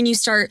is when you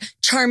start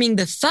charming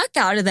the fuck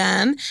out of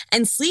them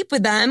and sleep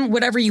with them,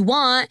 whatever you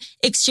want,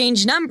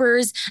 exchange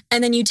numbers,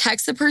 and then you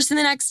text the person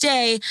the next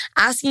day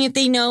asking if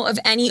they know of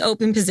any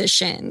open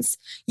positions.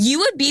 You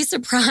would be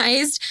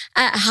surprised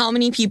at how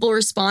many people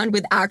respond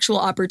with actual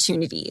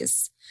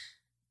opportunities.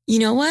 You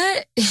know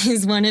what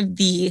is one of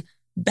the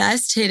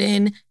best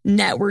hidden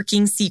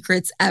networking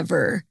secrets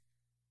ever?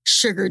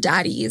 Sugar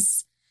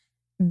daddies.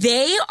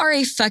 They are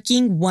a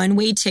fucking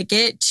one-way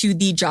ticket to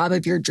the job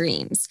of your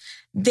dreams.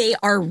 They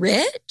are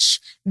rich.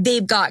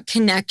 They've got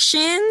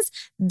connections.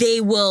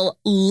 They will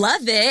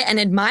love it and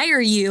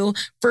admire you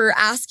for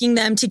asking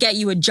them to get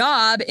you a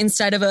job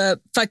instead of a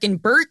fucking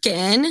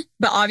Birkin,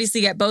 but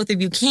obviously get both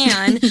if you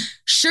can.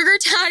 Sugar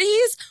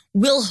daddies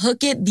will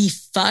hook it the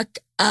fuck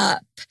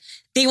up.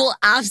 They will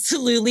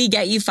absolutely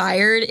get you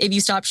fired if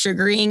you stop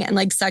sugaring and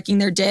like sucking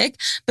their dick.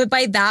 But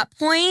by that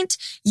point,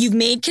 you've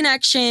made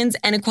connections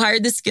and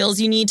acquired the skills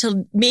you need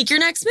to make your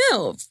next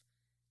move.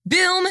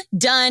 Boom,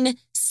 done,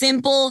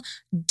 simple.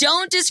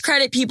 Don't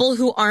discredit people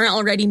who aren't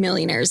already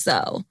millionaires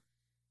though,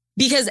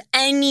 because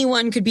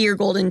anyone could be your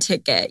golden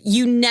ticket.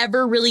 You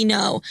never really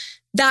know.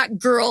 That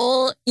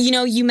girl,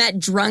 you met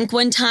drunk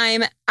one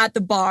time at the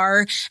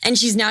bar and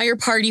she's now your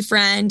party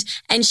friend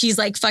and she's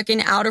like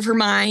fucking out of her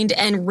mind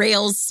and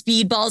rails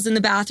speedballs in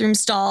the bathroom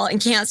stall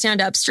and can't stand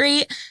up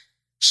straight.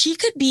 She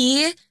could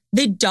be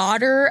the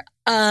daughter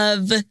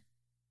of,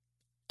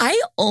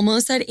 I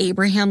almost said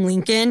Abraham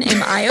Lincoln.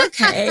 Am I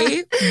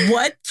okay?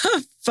 What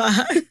the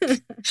fuck?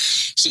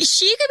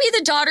 She could be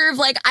the daughter of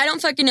like, I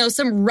don't fucking know,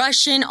 some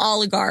Russian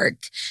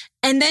oligarch.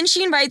 And then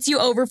she invites you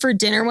over for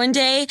dinner one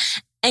day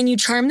and you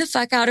charm the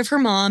fuck out of her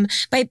mom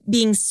by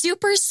being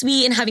super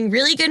sweet and having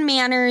really good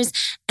manners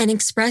and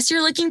express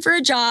you're looking for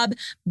a job.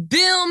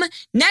 Boom.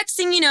 Next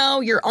thing you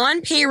know, you're on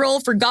payroll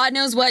for God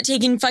knows what,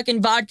 taking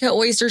fucking vodka,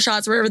 oyster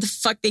shots, whatever the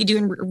fuck they do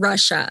in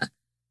Russia.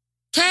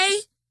 Okay?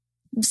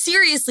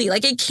 Seriously,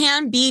 like it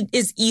can be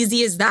as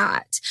easy as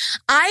that.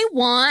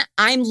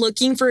 I'm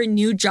looking for a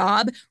new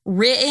job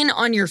written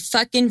on your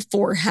fucking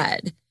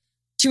forehead.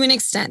 To an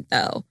extent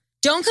though.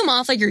 Don't come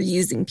off like you're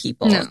using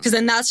people because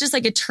then that's just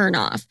like a turn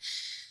off.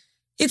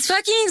 It's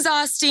fucking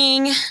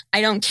exhausting.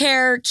 I don't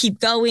care. Keep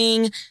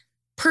going.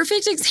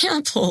 Perfect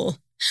example.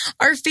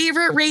 Our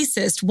favorite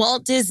racist,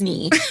 Walt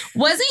Disney.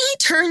 Wasn't he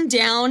turned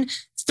down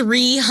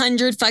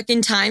 300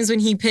 fucking times when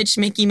he pitched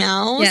Mickey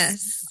Mouse?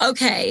 Yes.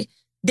 Okay.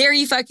 There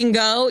you fucking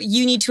go.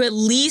 You need to at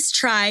least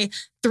try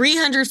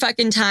 300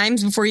 fucking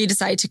times before you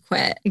decide to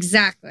quit.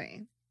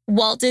 Exactly.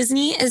 Walt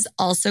Disney is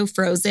also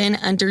frozen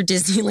under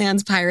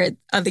Disneyland's Pirate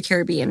of the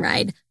Caribbean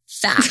ride.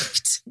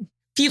 Fact.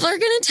 People are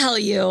going to tell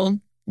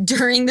you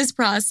during this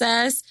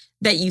process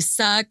that you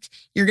suck.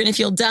 You're going to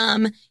feel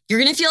dumb. You're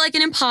going to feel like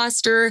an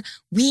imposter.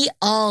 We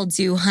all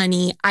do,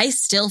 honey. I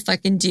still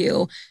fucking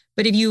do.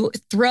 But if you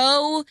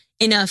throw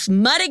enough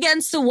mud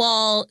against the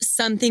wall,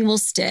 something will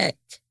stick.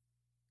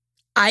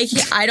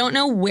 I don't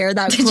know where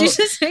that Did quote... you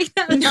just make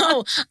that up?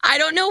 No, I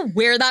don't know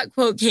where that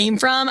quote came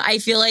from. I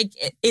feel like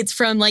it's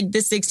from like the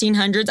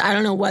 1600s. I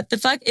don't know what the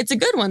fuck. It's a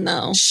good one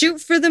though.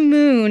 Shoot for the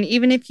moon.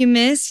 Even if you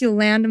miss, you'll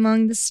land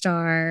among the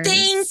stars.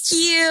 Thank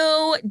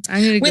you.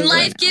 When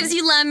life gives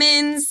you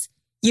lemons,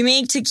 you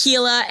make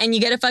tequila and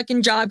you get a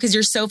fucking job because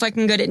you're so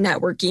fucking good at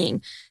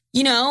networking.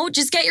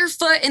 Just get your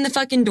foot in the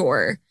fucking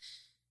door.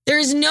 There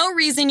is no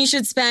reason you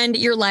should spend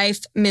your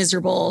life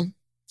miserable.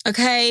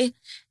 Okay?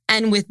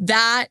 And with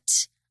that,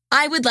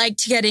 I would like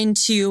to get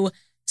into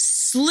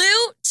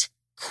Sloot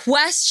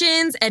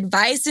questions,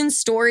 advice, and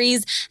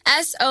stories.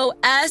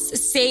 SOS,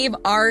 save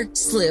our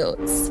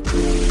sleuths.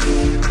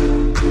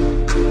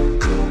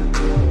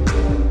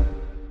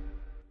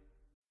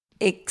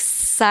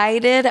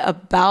 Excited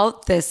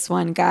about this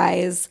one,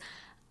 guys.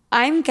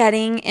 I'm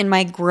getting in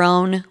my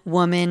grown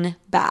woman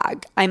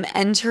bag. I'm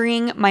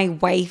entering my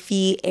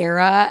wifey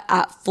era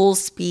at full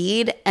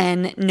speed,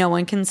 and no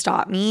one can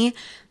stop me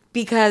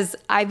because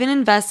I've been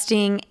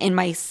investing in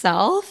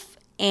myself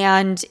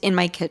and in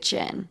my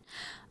kitchen.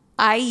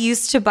 I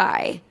used to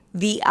buy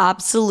the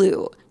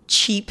absolute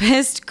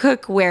cheapest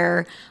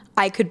cookware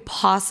I could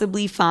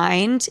possibly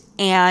find,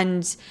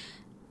 and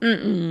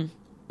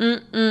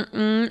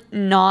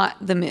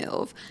not the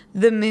move.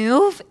 The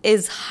move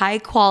is high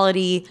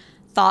quality,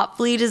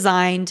 thoughtfully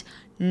designed,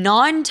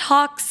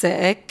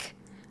 non-toxic,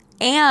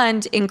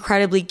 and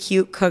incredibly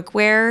cute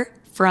cookware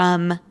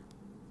from,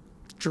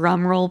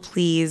 drumroll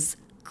please,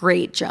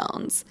 Great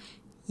Jones.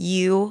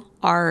 You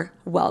are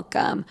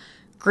welcome.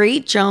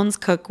 Great Jones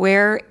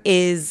cookware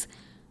is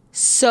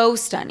so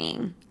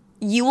stunning.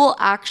 You will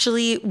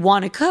actually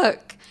want to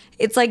cook.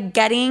 It's like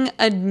getting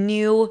a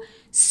new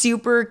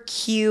super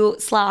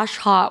cute /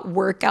 hot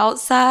workout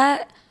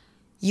set.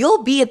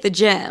 You'll be at the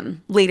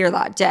gym later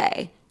that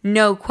day.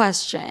 No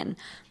question.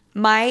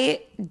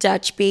 My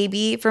Dutch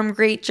baby from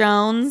Great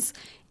Jones,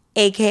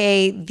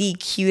 aka the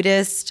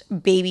cutest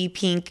baby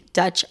pink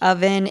Dutch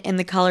oven in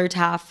the color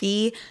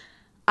taffy,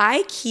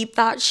 I keep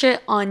that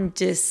shit on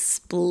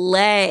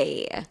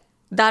display.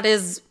 That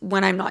is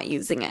when I'm not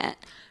using it.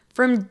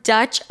 From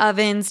Dutch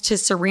ovens to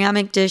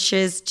ceramic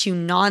dishes to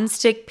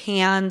nonstick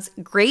pans,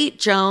 Great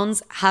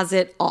Jones has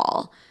it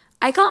all.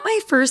 I got my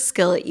first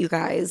skillet, you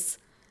guys.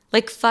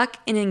 Like, fuck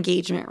an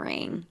engagement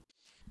ring.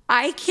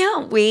 I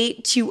can't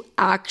wait to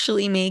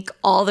actually make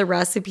all the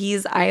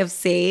recipes I have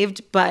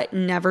saved but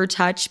never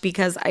touched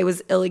because I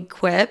was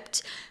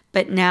ill-equipped.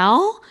 But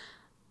now,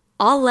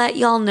 I'll let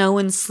y'all know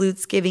when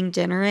Sleuthsgiving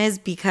dinner is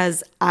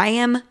because I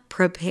am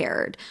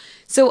prepared.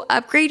 So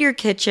upgrade your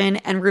kitchen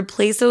and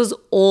replace those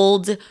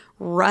old,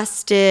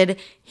 rusted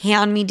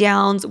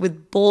hand-me-downs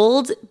with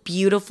bold,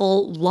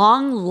 beautiful,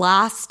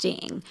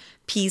 long-lasting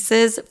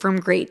pieces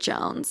from Great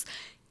Jones.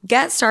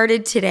 Get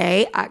started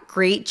today at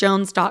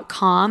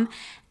greatjones.com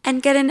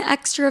and get an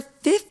extra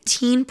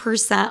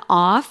 15%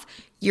 off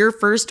your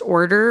first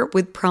order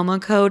with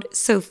promo code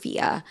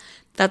SOPHIA.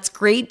 That's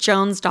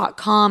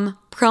greatjones.com,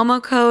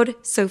 promo code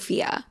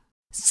SOPHIA.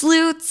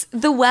 Sleuths,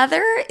 the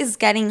weather is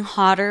getting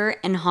hotter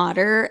and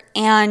hotter,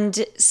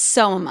 and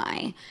so am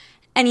I.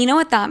 And you know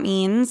what that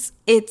means?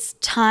 It's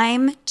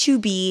time to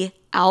be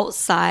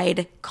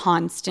outside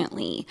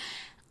constantly.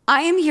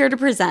 I am here to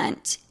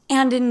present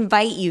and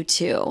invite you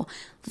to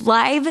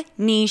Live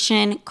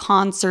Nation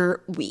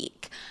Concert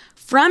Week.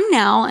 From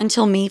now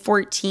until May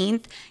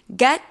 14th,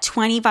 get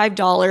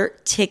 $25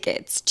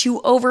 tickets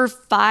to over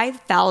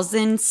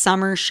 5,000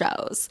 summer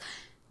shows.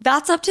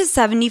 That's up to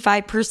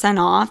 75%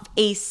 off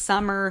a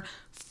summer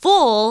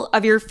full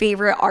of your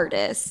favorite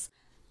artists,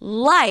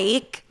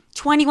 like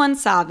 21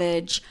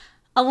 Savage,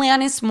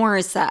 Alanis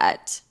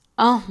Morissette.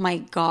 Oh my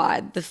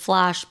God, the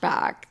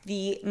flashback,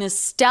 the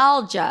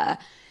nostalgia,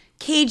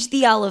 Cage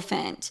the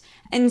Elephant,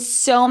 and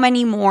so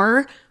many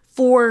more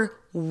for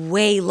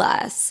way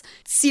less.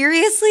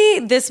 Seriously,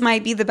 this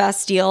might be the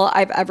best deal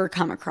I've ever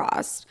come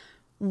across.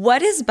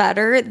 What is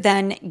better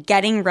than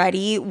getting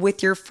ready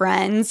with your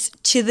friends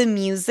to the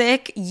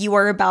music you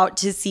are about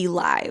to see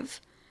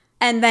live,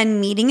 and then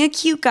meeting a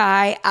cute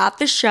guy at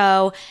the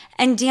show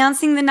and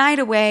dancing the night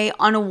away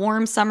on a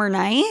warm summer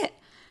night?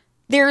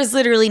 There is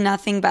literally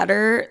nothing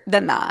better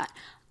than that.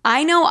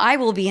 I know I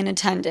will be in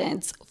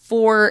attendance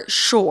for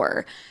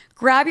sure.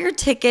 Grab your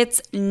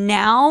tickets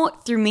now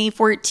through May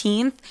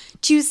 14th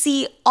to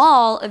see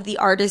all of the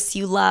artists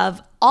you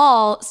love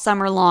all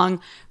summer long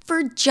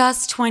for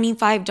just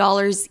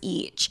 $25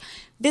 each.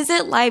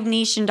 Visit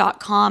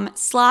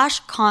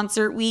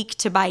livenation.com/concert week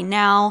to buy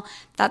now.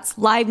 That's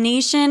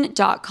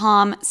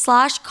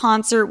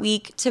livenation.com/concert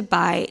week to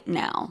buy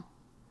now.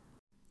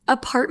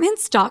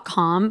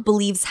 Apartments.com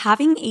believes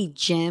having a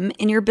gym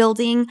in your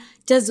building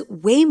does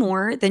way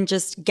more than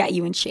just get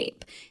you in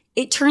shape.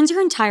 It turns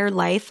your entire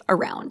life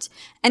around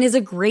and is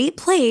a great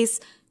place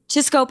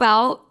to scope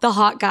out the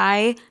hot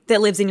guy that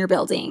lives in your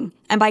building.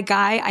 And by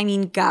guy, I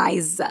mean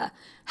guys.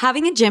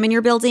 Having a gym in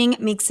your building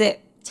makes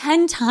it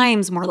 10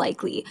 times more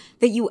likely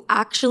that you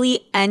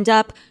actually end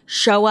up,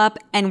 show up,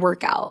 and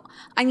work out.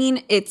 I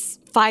mean, it's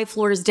 5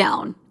 floors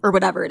down or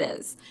whatever it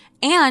is.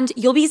 And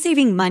you'll be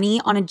saving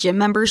money on a gym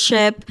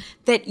membership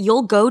that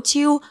you'll go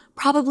to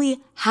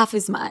probably half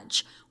as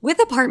much. With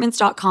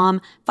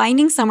Apartments.com,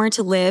 finding somewhere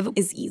to live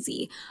is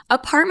easy.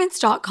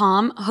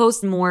 Apartments.com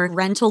hosts more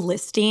rental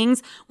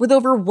listings with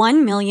over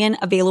 1 million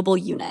available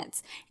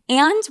units.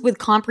 And with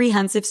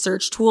comprehensive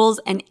search tools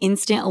and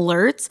instant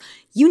alerts,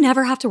 you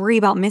never have to worry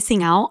about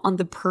missing out on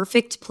the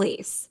perfect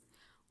place.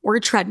 Or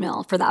a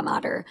treadmill, for that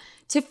matter.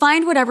 To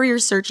find whatever you're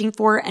searching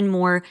for and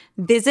more,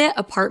 visit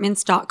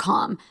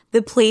Apartments.com,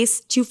 the place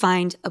to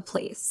find a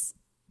place.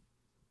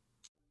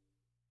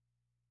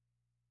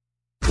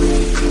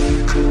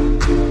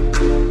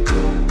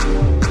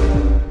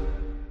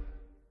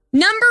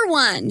 Number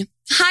 1.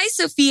 Hi,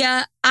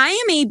 Sophia. I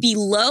am a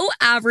below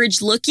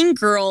average looking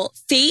girl,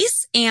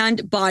 face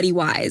and body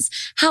wise.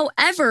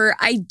 However,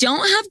 I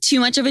don't have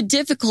too much of a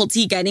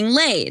difficulty getting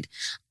laid.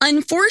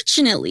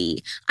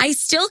 Unfortunately, I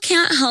still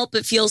can't help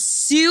but feel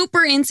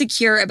super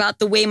insecure about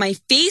the way my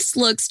face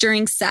looks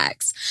during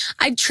sex.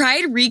 I've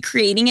tried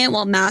recreating it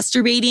while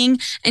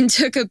masturbating and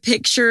took a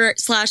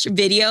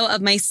picture/video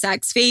of my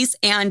sex face,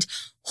 and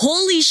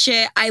holy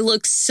shit, I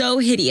look so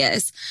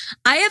hideous.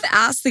 I have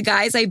asked the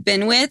guys I've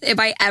been with if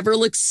I ever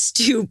look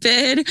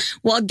stupid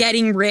while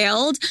getting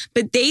railed,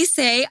 but they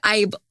say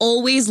I've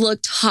always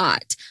looked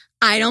hot.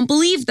 I don't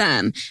believe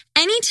them.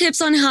 Any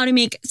tips on how to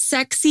make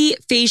sexy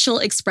facial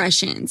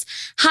expressions?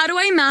 How do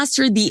I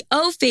master the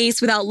O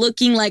face without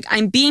looking like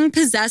I'm being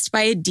possessed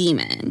by a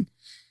demon?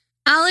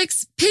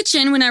 Alex, pitch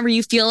in whenever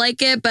you feel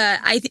like it,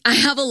 but I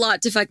have a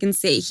lot to fucking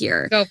say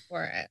here. Go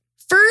for it.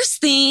 First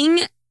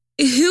thing,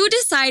 who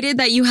decided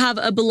that you have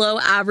a below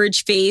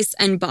average face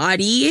and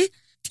body?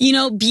 You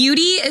know,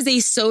 beauty is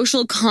a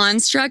social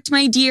construct,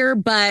 my dear,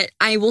 but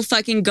I will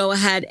fucking go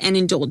ahead and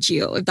indulge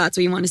you if that's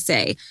what you want to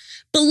say.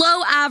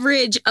 Below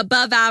average,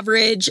 above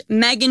average,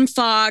 Megan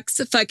Fox,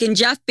 fucking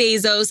Jeff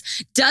Bezos,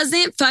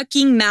 doesn't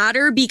fucking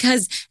matter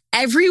because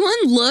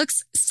everyone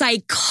looks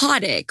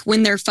psychotic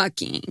when they're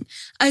fucking,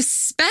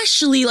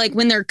 especially like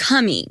when they're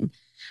coming.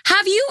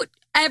 Have you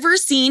ever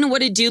seen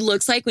what a dude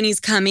looks like when he's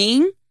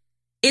coming?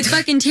 It's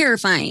fucking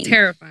terrifying.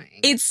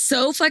 Terrifying. It's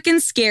so fucking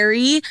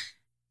scary.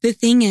 The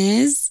thing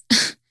is,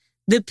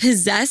 the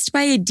possessed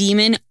by a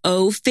demon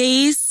O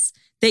face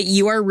that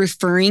you are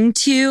referring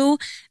to,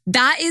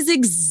 that is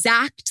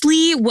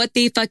exactly what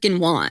they fucking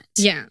want.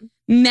 Yeah.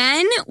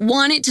 Men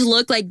want it to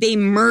look like they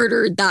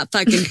murdered that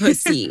fucking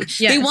pussy.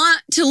 Yes. They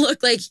want to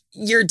look like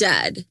you're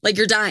dead, like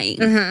you're dying.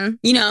 Uh-huh.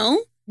 You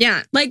know?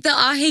 Yeah. Like the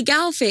ah hey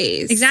gal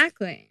face.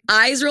 Exactly.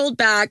 Eyes rolled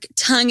back,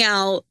 tongue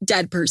out,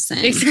 dead person.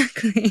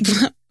 Exactly.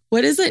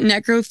 What is it?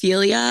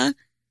 Necrophilia?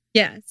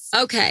 Yes.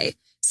 Okay.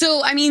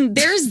 So, I mean,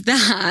 there's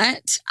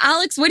that.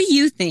 Alex, what do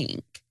you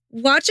think?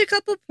 Watch a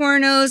couple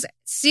pornos,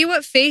 see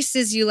what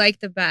faces you like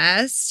the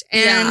best,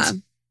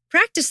 and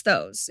practice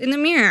those in the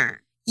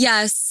mirror.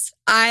 Yes.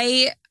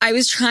 I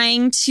was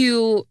trying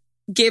to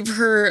give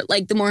her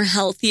like the more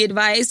healthy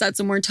advice. That's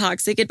the more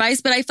toxic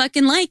advice, but I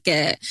fucking like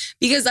it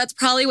because that's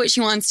probably what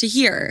she wants to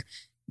hear.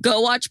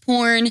 Go watch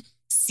porn,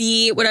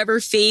 see whatever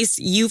face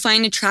you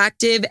find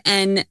attractive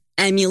and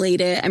emulate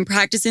it and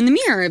practice in the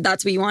mirror if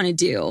that's what you want to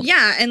do.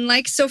 Yeah. And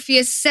like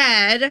Sophia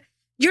said,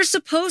 you're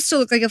supposed to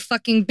look like a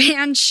fucking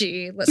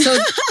banshee. So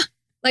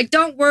like,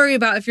 don't worry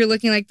about if you're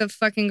looking like the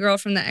fucking girl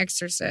from The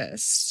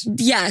Exorcist.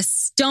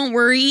 Yes. Don't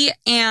worry.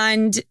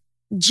 And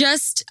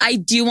just, I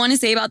do want to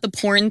say about the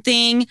porn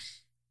thing,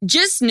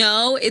 just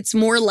know it's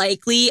more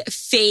likely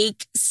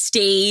fake,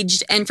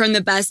 staged, and from the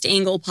best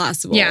angle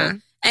possible. Yeah.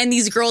 And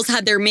these girls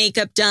had their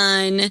makeup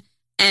done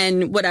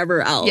and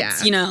whatever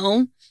else, you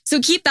know? So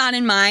keep that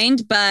in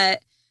mind.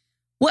 But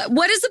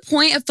what is the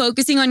point of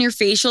focusing on your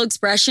facial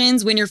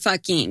expressions when you're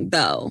fucking,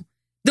 though?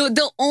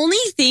 The only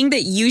thing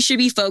that you should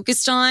be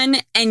focused on,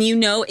 and you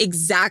know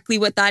exactly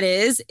what that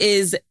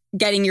is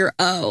getting your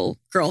O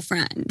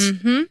girlfriend.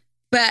 Mm-hmm.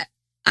 But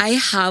I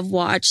have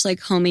watched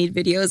like homemade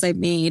videos I've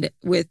made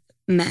with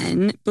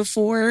men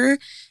before,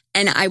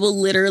 and I will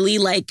literally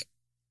like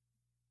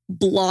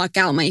block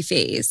out my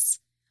face.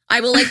 I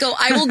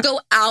will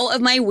go out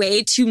of my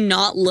way to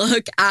not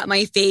look at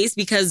my face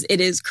because it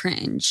is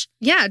cringe.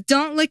 Yeah,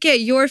 don't look at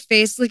your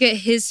face, look at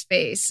his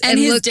face. And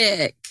his look,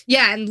 dick.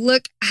 Yeah, and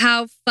look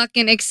how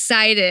fucking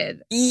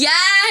excited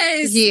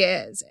Yes! he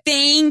is.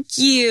 Thank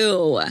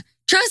you.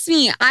 Trust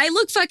me, I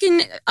look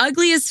fucking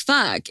ugly as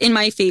fuck in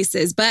my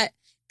faces, but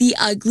the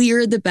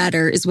uglier the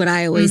better is what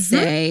I always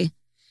say.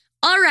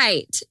 All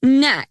right,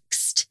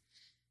 next.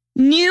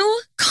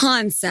 New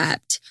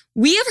concept.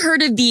 We have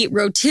heard of the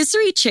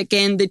rotisserie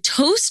chicken, the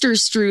toaster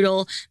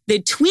strudel,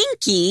 the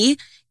Twinkie.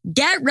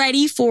 Get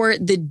ready for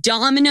the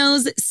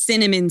Domino's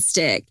cinnamon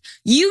stick.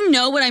 You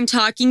know what I'm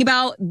talking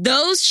about.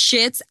 Those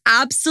shits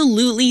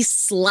absolutely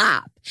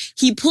slap.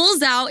 He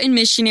pulls out in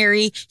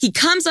missionary. He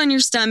comes on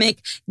your stomach,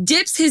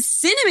 dips his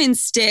cinnamon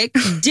stick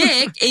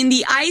dick in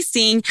the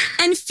icing,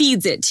 and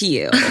feeds it to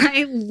you.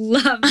 I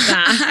love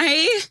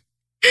that.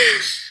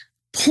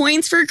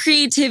 Points for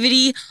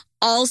creativity.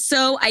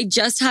 Also, I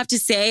just have to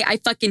say, I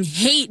fucking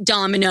hate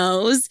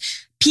Domino's.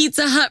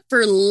 Pizza Hut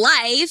for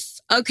life.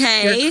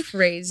 Okay. You're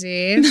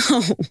crazy.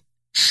 No.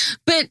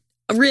 But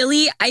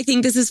really, I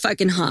think this is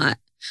fucking hot.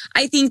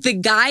 I think the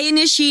guy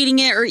initiating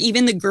it or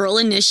even the girl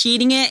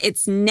initiating it,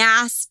 it's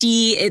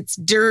nasty, it's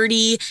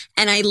dirty,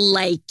 and I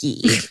like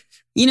it.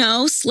 You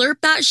know, slurp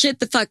that shit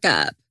the fuck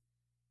up.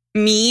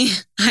 Me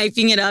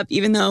hyping it up,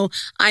 even though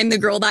I'm the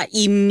girl that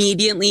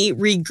immediately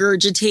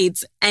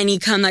regurgitates any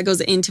cum that goes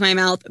into my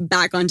mouth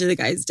back onto the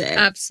guy's dick.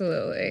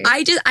 Absolutely.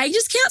 I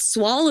just can't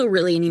swallow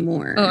really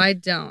anymore. Oh, I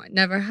don't.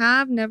 Never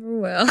have,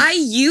 never will. I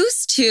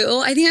used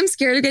to. I think I'm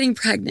scared of getting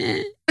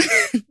pregnant.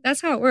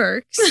 That's how it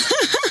works.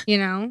 You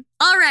know?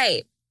 All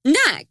right.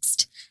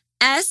 Next.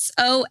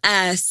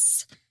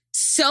 SOS.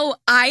 So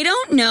I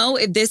don't know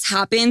if this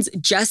happens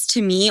just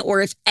to me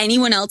or if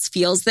anyone else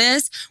feels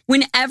this.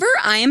 Whenever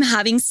I am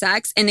having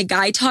sex and a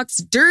guy talks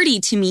dirty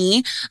to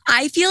me,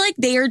 I feel like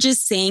they are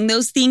just saying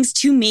those things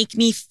to make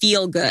me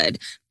feel good,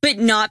 but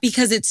not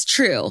because it's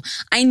true.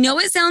 I know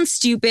it sounds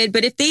stupid,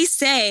 but if they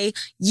say,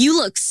 you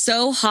look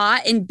so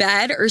hot in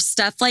bed or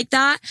stuff like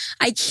that,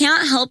 I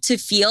can't help to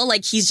feel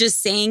like he's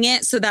just saying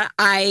it so that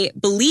I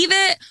believe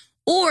it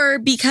or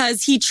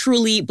because he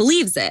truly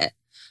believes it.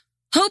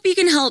 Hope you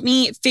can help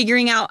me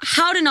figuring out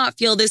how to not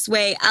feel this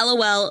way.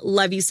 LOL,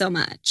 love you so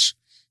much.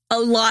 A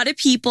lot of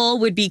people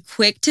would be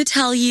quick to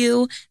tell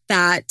you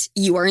that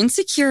you are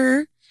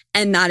insecure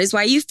and that is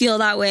why you feel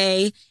that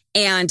way.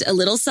 And a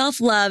little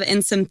self-love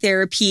and some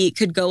therapy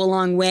could go a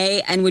long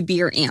way and would be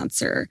your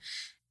answer.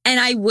 And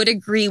I would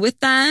agree with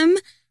them.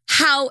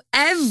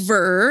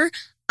 However,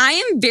 I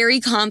am very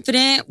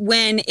confident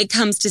when it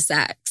comes to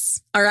sex.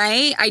 All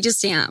right. I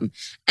just am.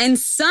 And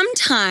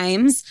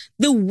sometimes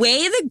the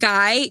way the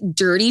guy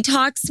dirty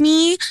talks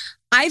me,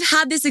 I've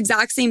had this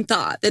exact same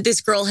thought that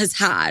this girl has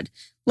had.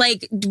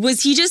 Like,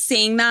 was he just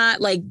saying that?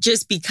 Like,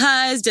 just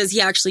because? Does he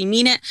actually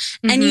mean it?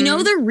 Mm-hmm. And you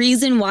know, the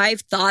reason why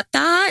I've thought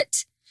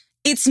that?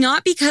 It's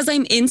not because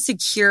I'm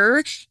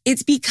insecure.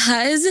 It's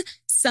because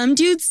some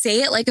dudes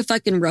say it like a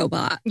fucking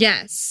robot.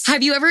 Yes.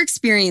 Have you ever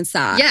experienced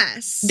that?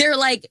 Yes. They're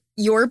like,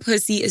 your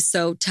pussy is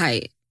so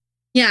tight.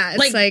 Yeah.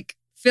 It's like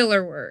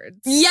filler words.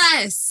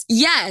 Yes.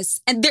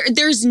 Yes. And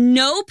there's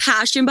no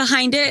passion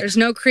behind it. There's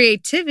no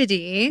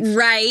creativity.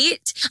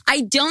 Right.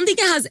 I don't think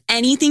it has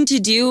anything to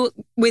do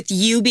with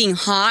you being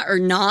hot or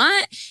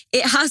not.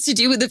 It has to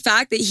do with the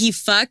fact that he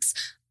fucks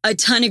a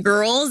ton of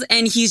girls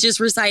and he's just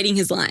reciting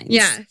his lines.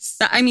 Yes.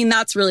 I mean,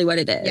 that's really what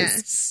it is.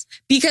 Yes.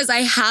 Because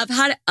I have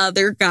had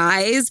other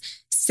guys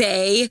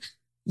say,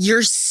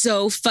 you're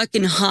so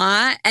fucking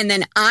hot. And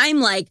then I'm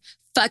like,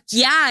 fuck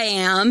yeah, I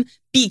am,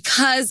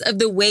 because of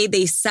the way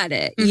they said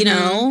it, you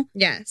know?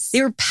 Yes.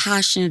 They were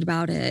passionate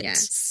about it.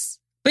 Yes.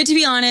 But to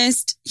be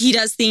honest, he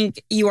does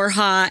think you are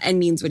hot and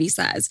means what he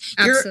says.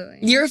 Absolutely.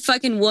 You're a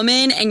fucking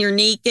woman and you're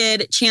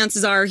naked.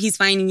 Chances are he's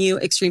finding you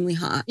extremely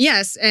hot.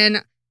 Yes.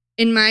 And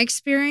in my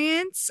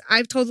experience,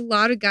 I've told a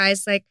lot of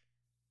guys like,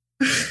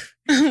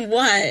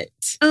 what?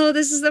 Oh,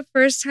 this is the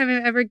first time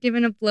I've ever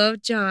given a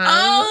blowjob.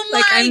 Oh my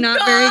Like, I'm not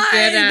God. very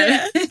good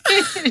at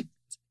it.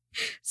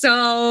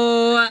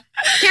 So,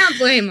 can't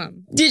blame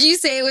him. Did you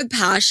say it with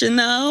passion,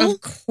 though?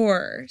 Of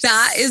course.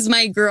 That is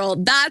my girl.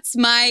 That's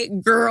my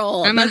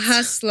girl. I'm a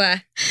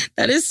hustler.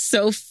 That is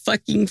so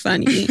fucking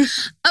funny.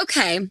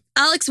 Okay,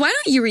 Alex, why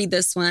don't you read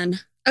this one?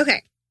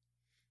 Okay.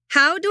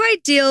 How do I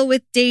deal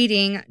with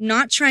dating,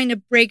 not trying to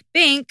break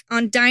bank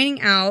on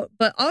dining out,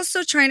 but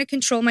also trying to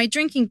control my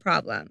drinking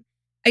problem?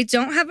 I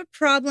don't have a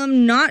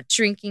problem not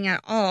drinking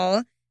at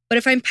all, but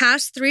if I'm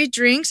past 3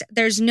 drinks,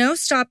 there's no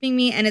stopping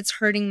me and it's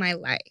hurting my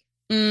life.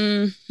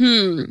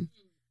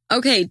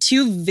 Okay,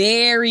 2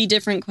 very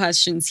different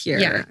questions here.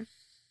 Yeah.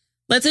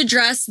 Let's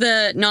address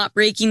the not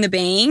breaking the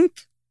bank.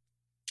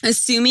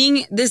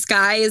 Assuming this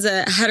guy is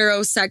a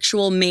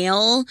heterosexual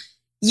male,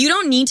 you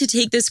don't need to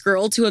take this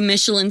girl to a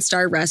Michelin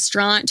star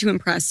restaurant to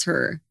impress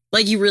her.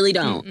 Like, you really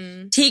don't.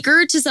 Mm-mm. Take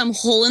her to some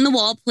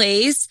hole-in-the-wall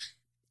place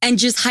and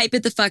just hype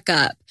it the fuck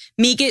up.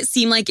 Make it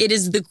seem like it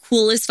is the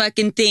coolest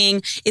fucking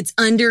thing. It's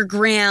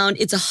underground.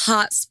 It's a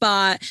hot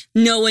spot.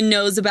 No one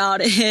knows about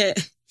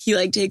it. He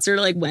like takes her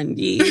to like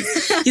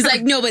Wendy's. He's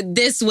like, no, but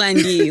this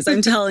Wendy's,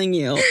 I'm telling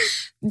you.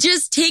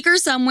 Just take her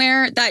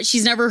somewhere that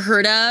she's never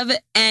heard of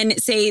and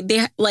say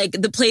they like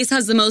the place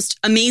has the most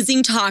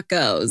amazing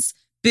tacos.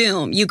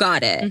 Boom, you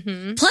got it.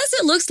 Mm-hmm. Plus,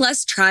 it looks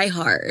less try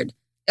hard.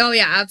 Oh,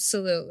 yeah,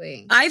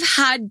 absolutely. I've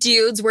had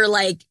dudes where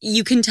like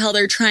you can tell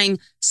they're trying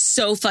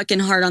so fucking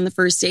hard on the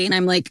first date. And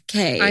I'm like,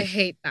 okay. I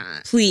hate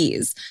that.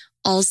 Please.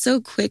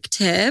 Also, quick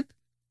tip.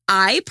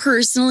 I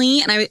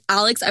personally, and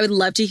Alex, I would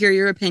love to hear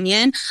your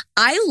opinion.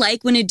 I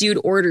like when a dude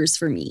orders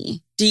for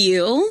me. Do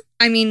you?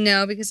 I mean,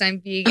 no, because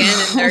I'm vegan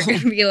and they're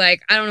going to be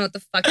like, I don't know what the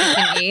fuck you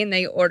can eat. And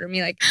they order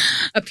me like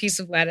a piece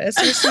of lettuce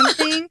or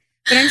something.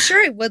 But I'm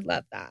sure I would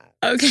love that.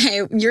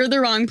 Okay, you're the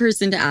wrong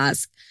person to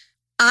ask.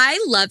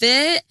 I love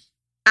it.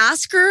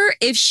 Ask her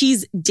if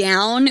she's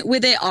down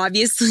with it,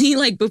 obviously,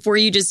 like before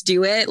you just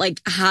do it, like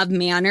have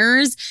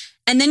manners.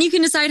 And then you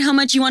can decide how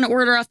much you want to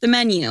order off the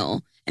menu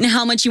and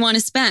how much you want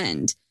to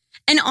spend.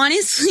 And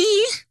honestly,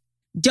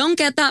 don't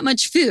get that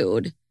much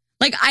food.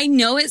 Like, I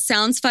know it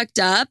sounds fucked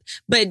up,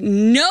 but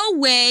no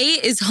way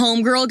is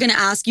homegirl going to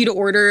ask you to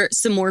order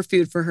some more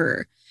food for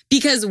her.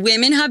 Because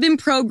women have been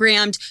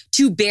programmed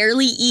to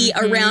barely eat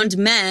around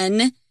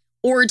men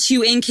or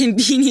to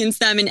inconvenience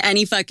them in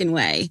any fucking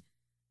way.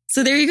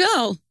 So there you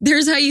go.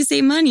 There's how you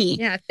save money.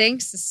 Yeah,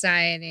 thanks,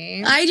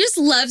 society. I just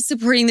love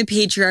supporting the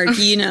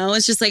patriarchy, you know?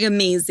 It's just like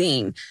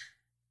amazing.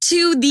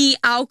 To the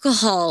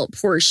alcohol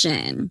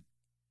portion.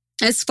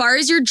 As far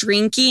as your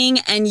drinking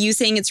and you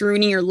saying it's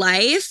ruining your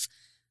life,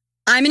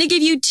 I'm going to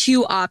give you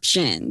 2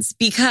 options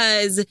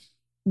because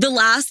the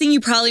last thing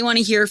you probably want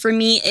to hear from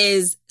me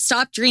is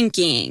stop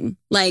drinking.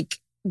 Like,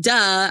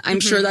 duh, I'm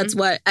sure that's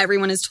what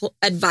everyone has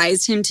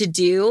advised him to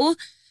do.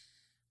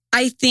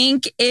 I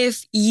think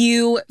if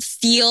you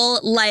feel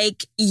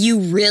like you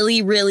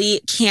really,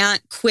 really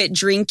can't quit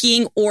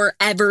drinking or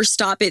ever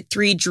stop at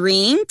 3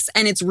 drinks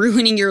and it's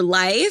ruining your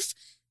life,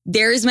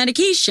 there is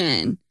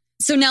medication.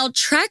 So now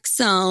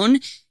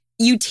Trexone,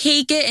 you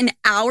take it an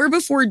hour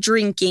before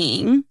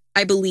drinking,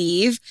 I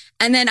believe.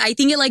 And then I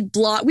think it like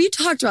we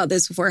talked about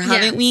this before,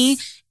 haven't we?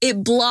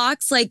 It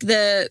blocks like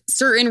the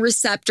certain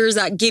receptors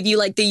that give you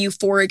like the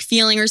euphoric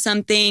feeling or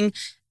something.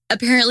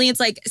 Apparently it's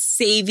like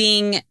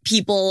saving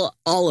people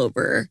all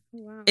over.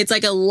 Wow. It's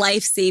like a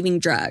life-saving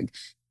drug.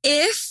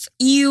 If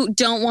you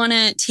don't want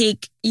to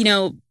take,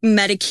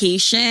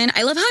 medication,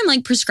 I love how I'm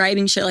like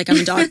prescribing shit like I'm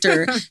a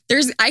doctor.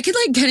 I could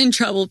like get in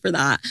trouble for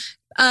that.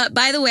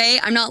 By the way,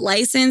 I'm not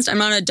licensed. I'm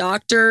not a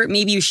doctor.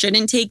 Maybe you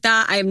shouldn't take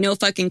that. I have no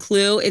fucking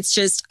clue. It's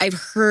just, I've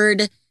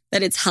heard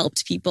that it's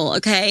helped people.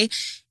 Okay.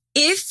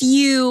 If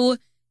you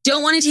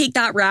don't want to take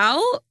that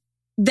route,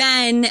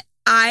 then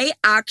I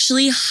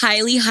actually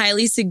highly,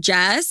 highly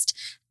suggest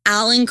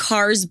Alan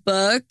Carr's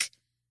book,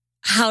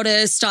 How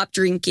to Stop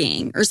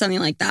Drinking or something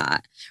like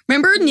that.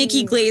 Remember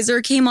Nikki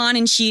Glaser came on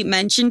and she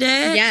mentioned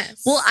it?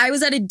 Yes. Well, I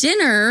was at a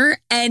dinner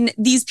and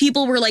these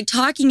people were like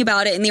talking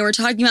about it and they were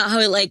talking about how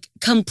it like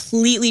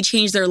completely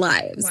changed their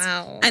lives.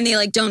 Wow. And they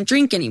like don't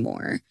drink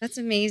anymore. That's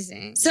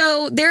amazing.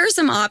 So there are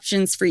some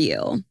options for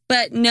you,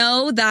 but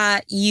know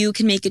that you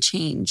can make a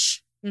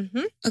change.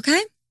 Mm-hmm.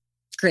 Okay?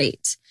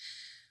 Great.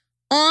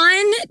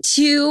 On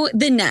to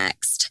the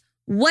next.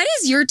 What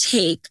is your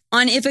take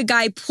on if a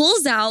guy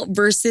pulls out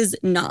versus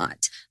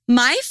not?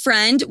 My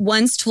friend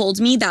once told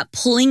me that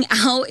pulling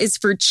out is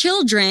for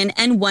children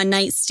and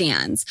one-night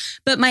stands,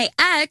 but my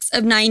ex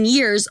of 9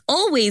 years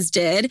always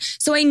did,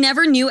 so I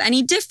never knew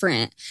any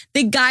different.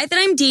 The guy that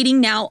I'm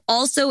dating now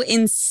also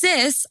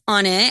insists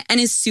on it and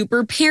is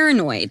super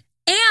paranoid.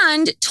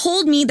 And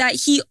told me that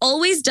he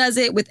always does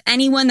it with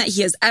anyone that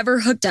he has ever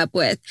hooked up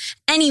with.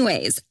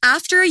 Anyways,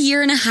 after a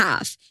year and a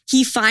half,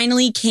 he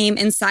finally came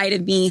inside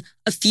of me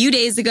a few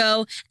days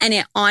ago, and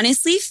it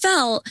honestly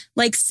felt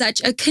like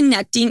such a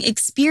connecting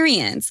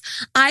experience.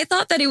 I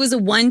thought that it was a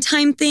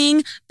one-time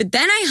thing, but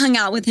then I hung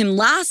out with him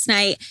last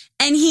night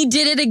and he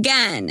did it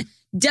again.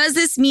 Does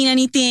this mean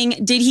anything?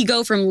 Did he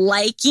go from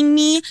liking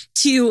me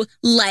to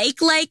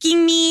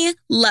liking me?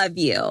 Love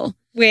you.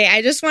 Wait,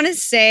 I just want to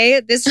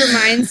say this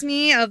reminds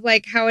me of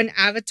like how in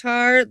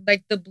Avatar,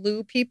 like the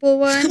blue people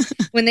one,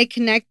 when they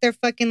connect their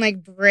fucking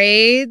like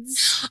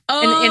braids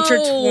and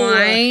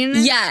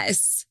intertwine.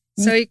 Yes.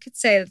 So you could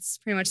say it's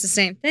pretty much the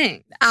same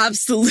thing.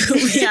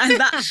 Absolutely.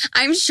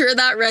 I'm sure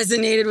that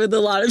resonated with a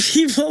lot of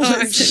people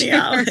listening,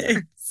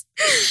 Alex.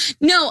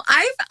 No,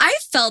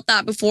 I've felt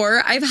that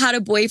before. I've had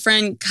a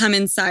boyfriend come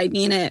inside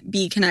me and it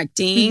be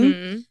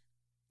connecting,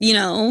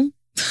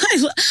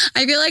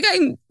 I feel like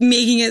I'm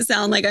making it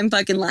sound like I'm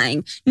fucking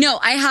lying. No,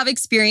 I have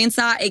experienced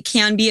that. It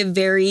can be a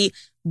very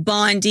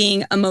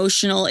bonding,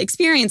 emotional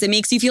experience. It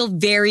makes you feel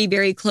very,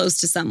 very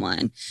close to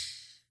someone.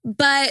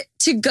 But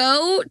to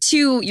go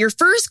to your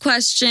first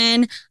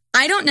question,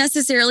 I don't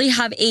necessarily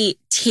have a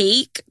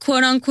take,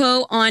 quote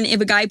unquote, on if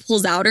a guy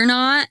pulls out or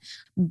not.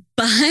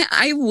 But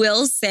I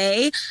will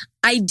say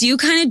I do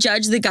kind of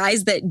judge the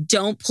guys that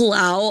don't pull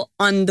out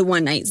on the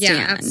one night stand.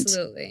 Yeah,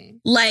 absolutely.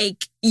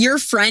 Like your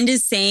friend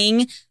is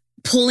saying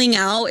pulling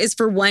out is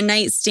for one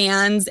night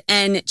stands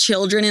and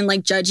children and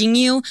like judging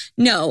you.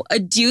 No, a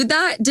dude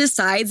that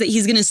decides that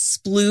he's going to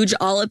splooge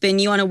all up in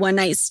you on a one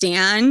night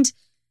stand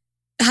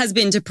has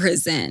been to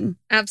prison.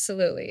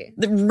 Absolutely.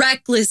 The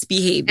reckless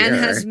behavior. And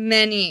has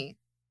many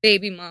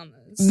baby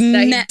mamas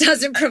that he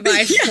doesn't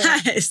provide for.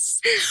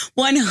 Yes.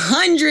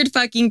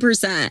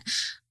 100%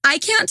 I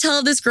can't tell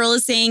if this girl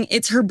is saying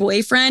it's her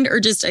boyfriend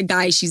or just a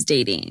guy she's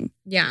dating.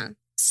 Yeah.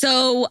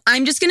 So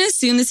I'm just going to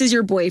assume this is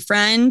your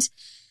boyfriend.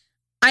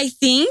 I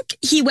think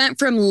he went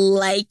from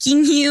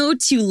liking you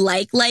to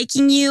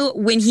liking you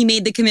when he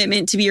made the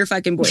commitment to be your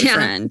fucking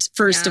boyfriend,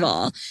 first of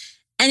all.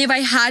 And if I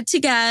had to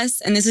guess,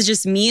 and this is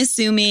just me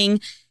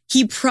assuming,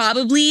 he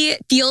probably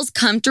feels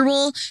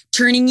comfortable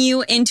turning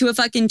you into a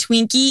fucking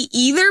Twinkie,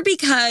 either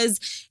because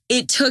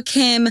it took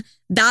him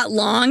that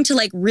long to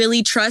like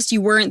really trust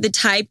you weren't the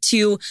type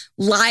to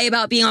lie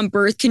about being on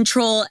birth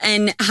control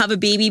and have a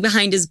baby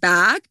behind his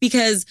back,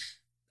 because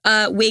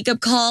wake up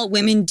call,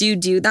 women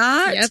do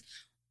that. Yep.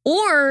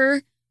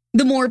 Or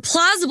the more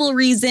plausible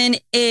reason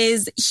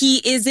is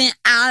he isn't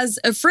as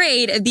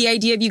afraid of the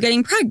idea of you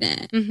getting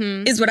pregnant,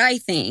 is what I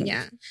think.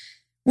 Yeah.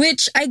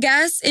 Which I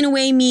guess in a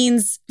way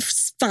means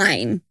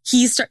fine.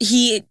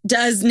 He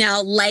does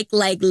now likes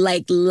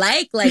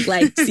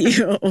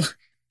you.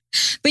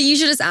 But you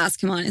should just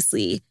ask him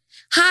honestly.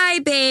 Hi,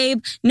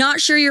 babe.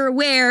 Not sure you're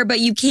aware, but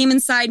you came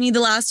inside me the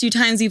last 2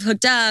 times we've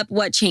hooked up.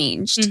 What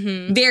changed?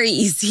 Very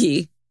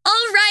easy.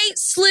 All right,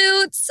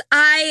 sleuths.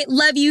 I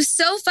love you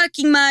so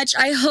fucking much.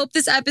 I hope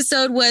this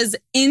episode was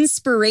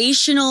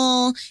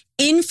inspirational,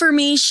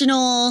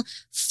 informational,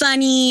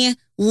 funny,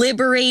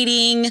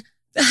 liberating,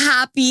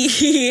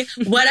 happy,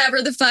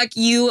 whatever the fuck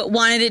you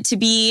wanted it to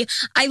be.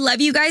 I love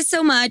you guys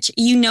so much.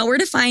 You know where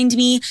to find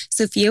me.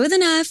 Sophia with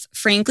an F,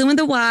 Franklin with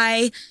a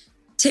Y,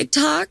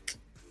 TikTok,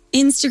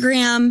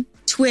 Instagram,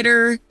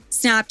 Twitter,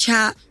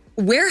 Snapchat.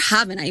 Where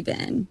haven't I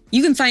been?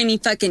 You can find me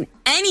fucking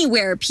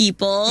anywhere,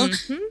 people.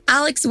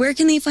 Alex, where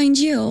can they find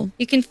you?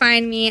 You can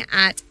find me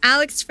at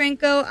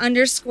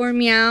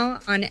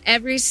AlexFranco_meow on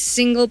every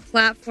single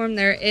platform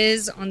there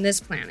is on this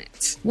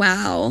planet.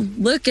 Wow,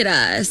 look at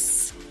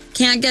us.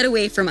 Can't get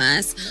away from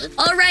us.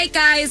 All right,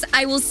 guys,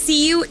 I will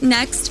see you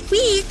next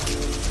week.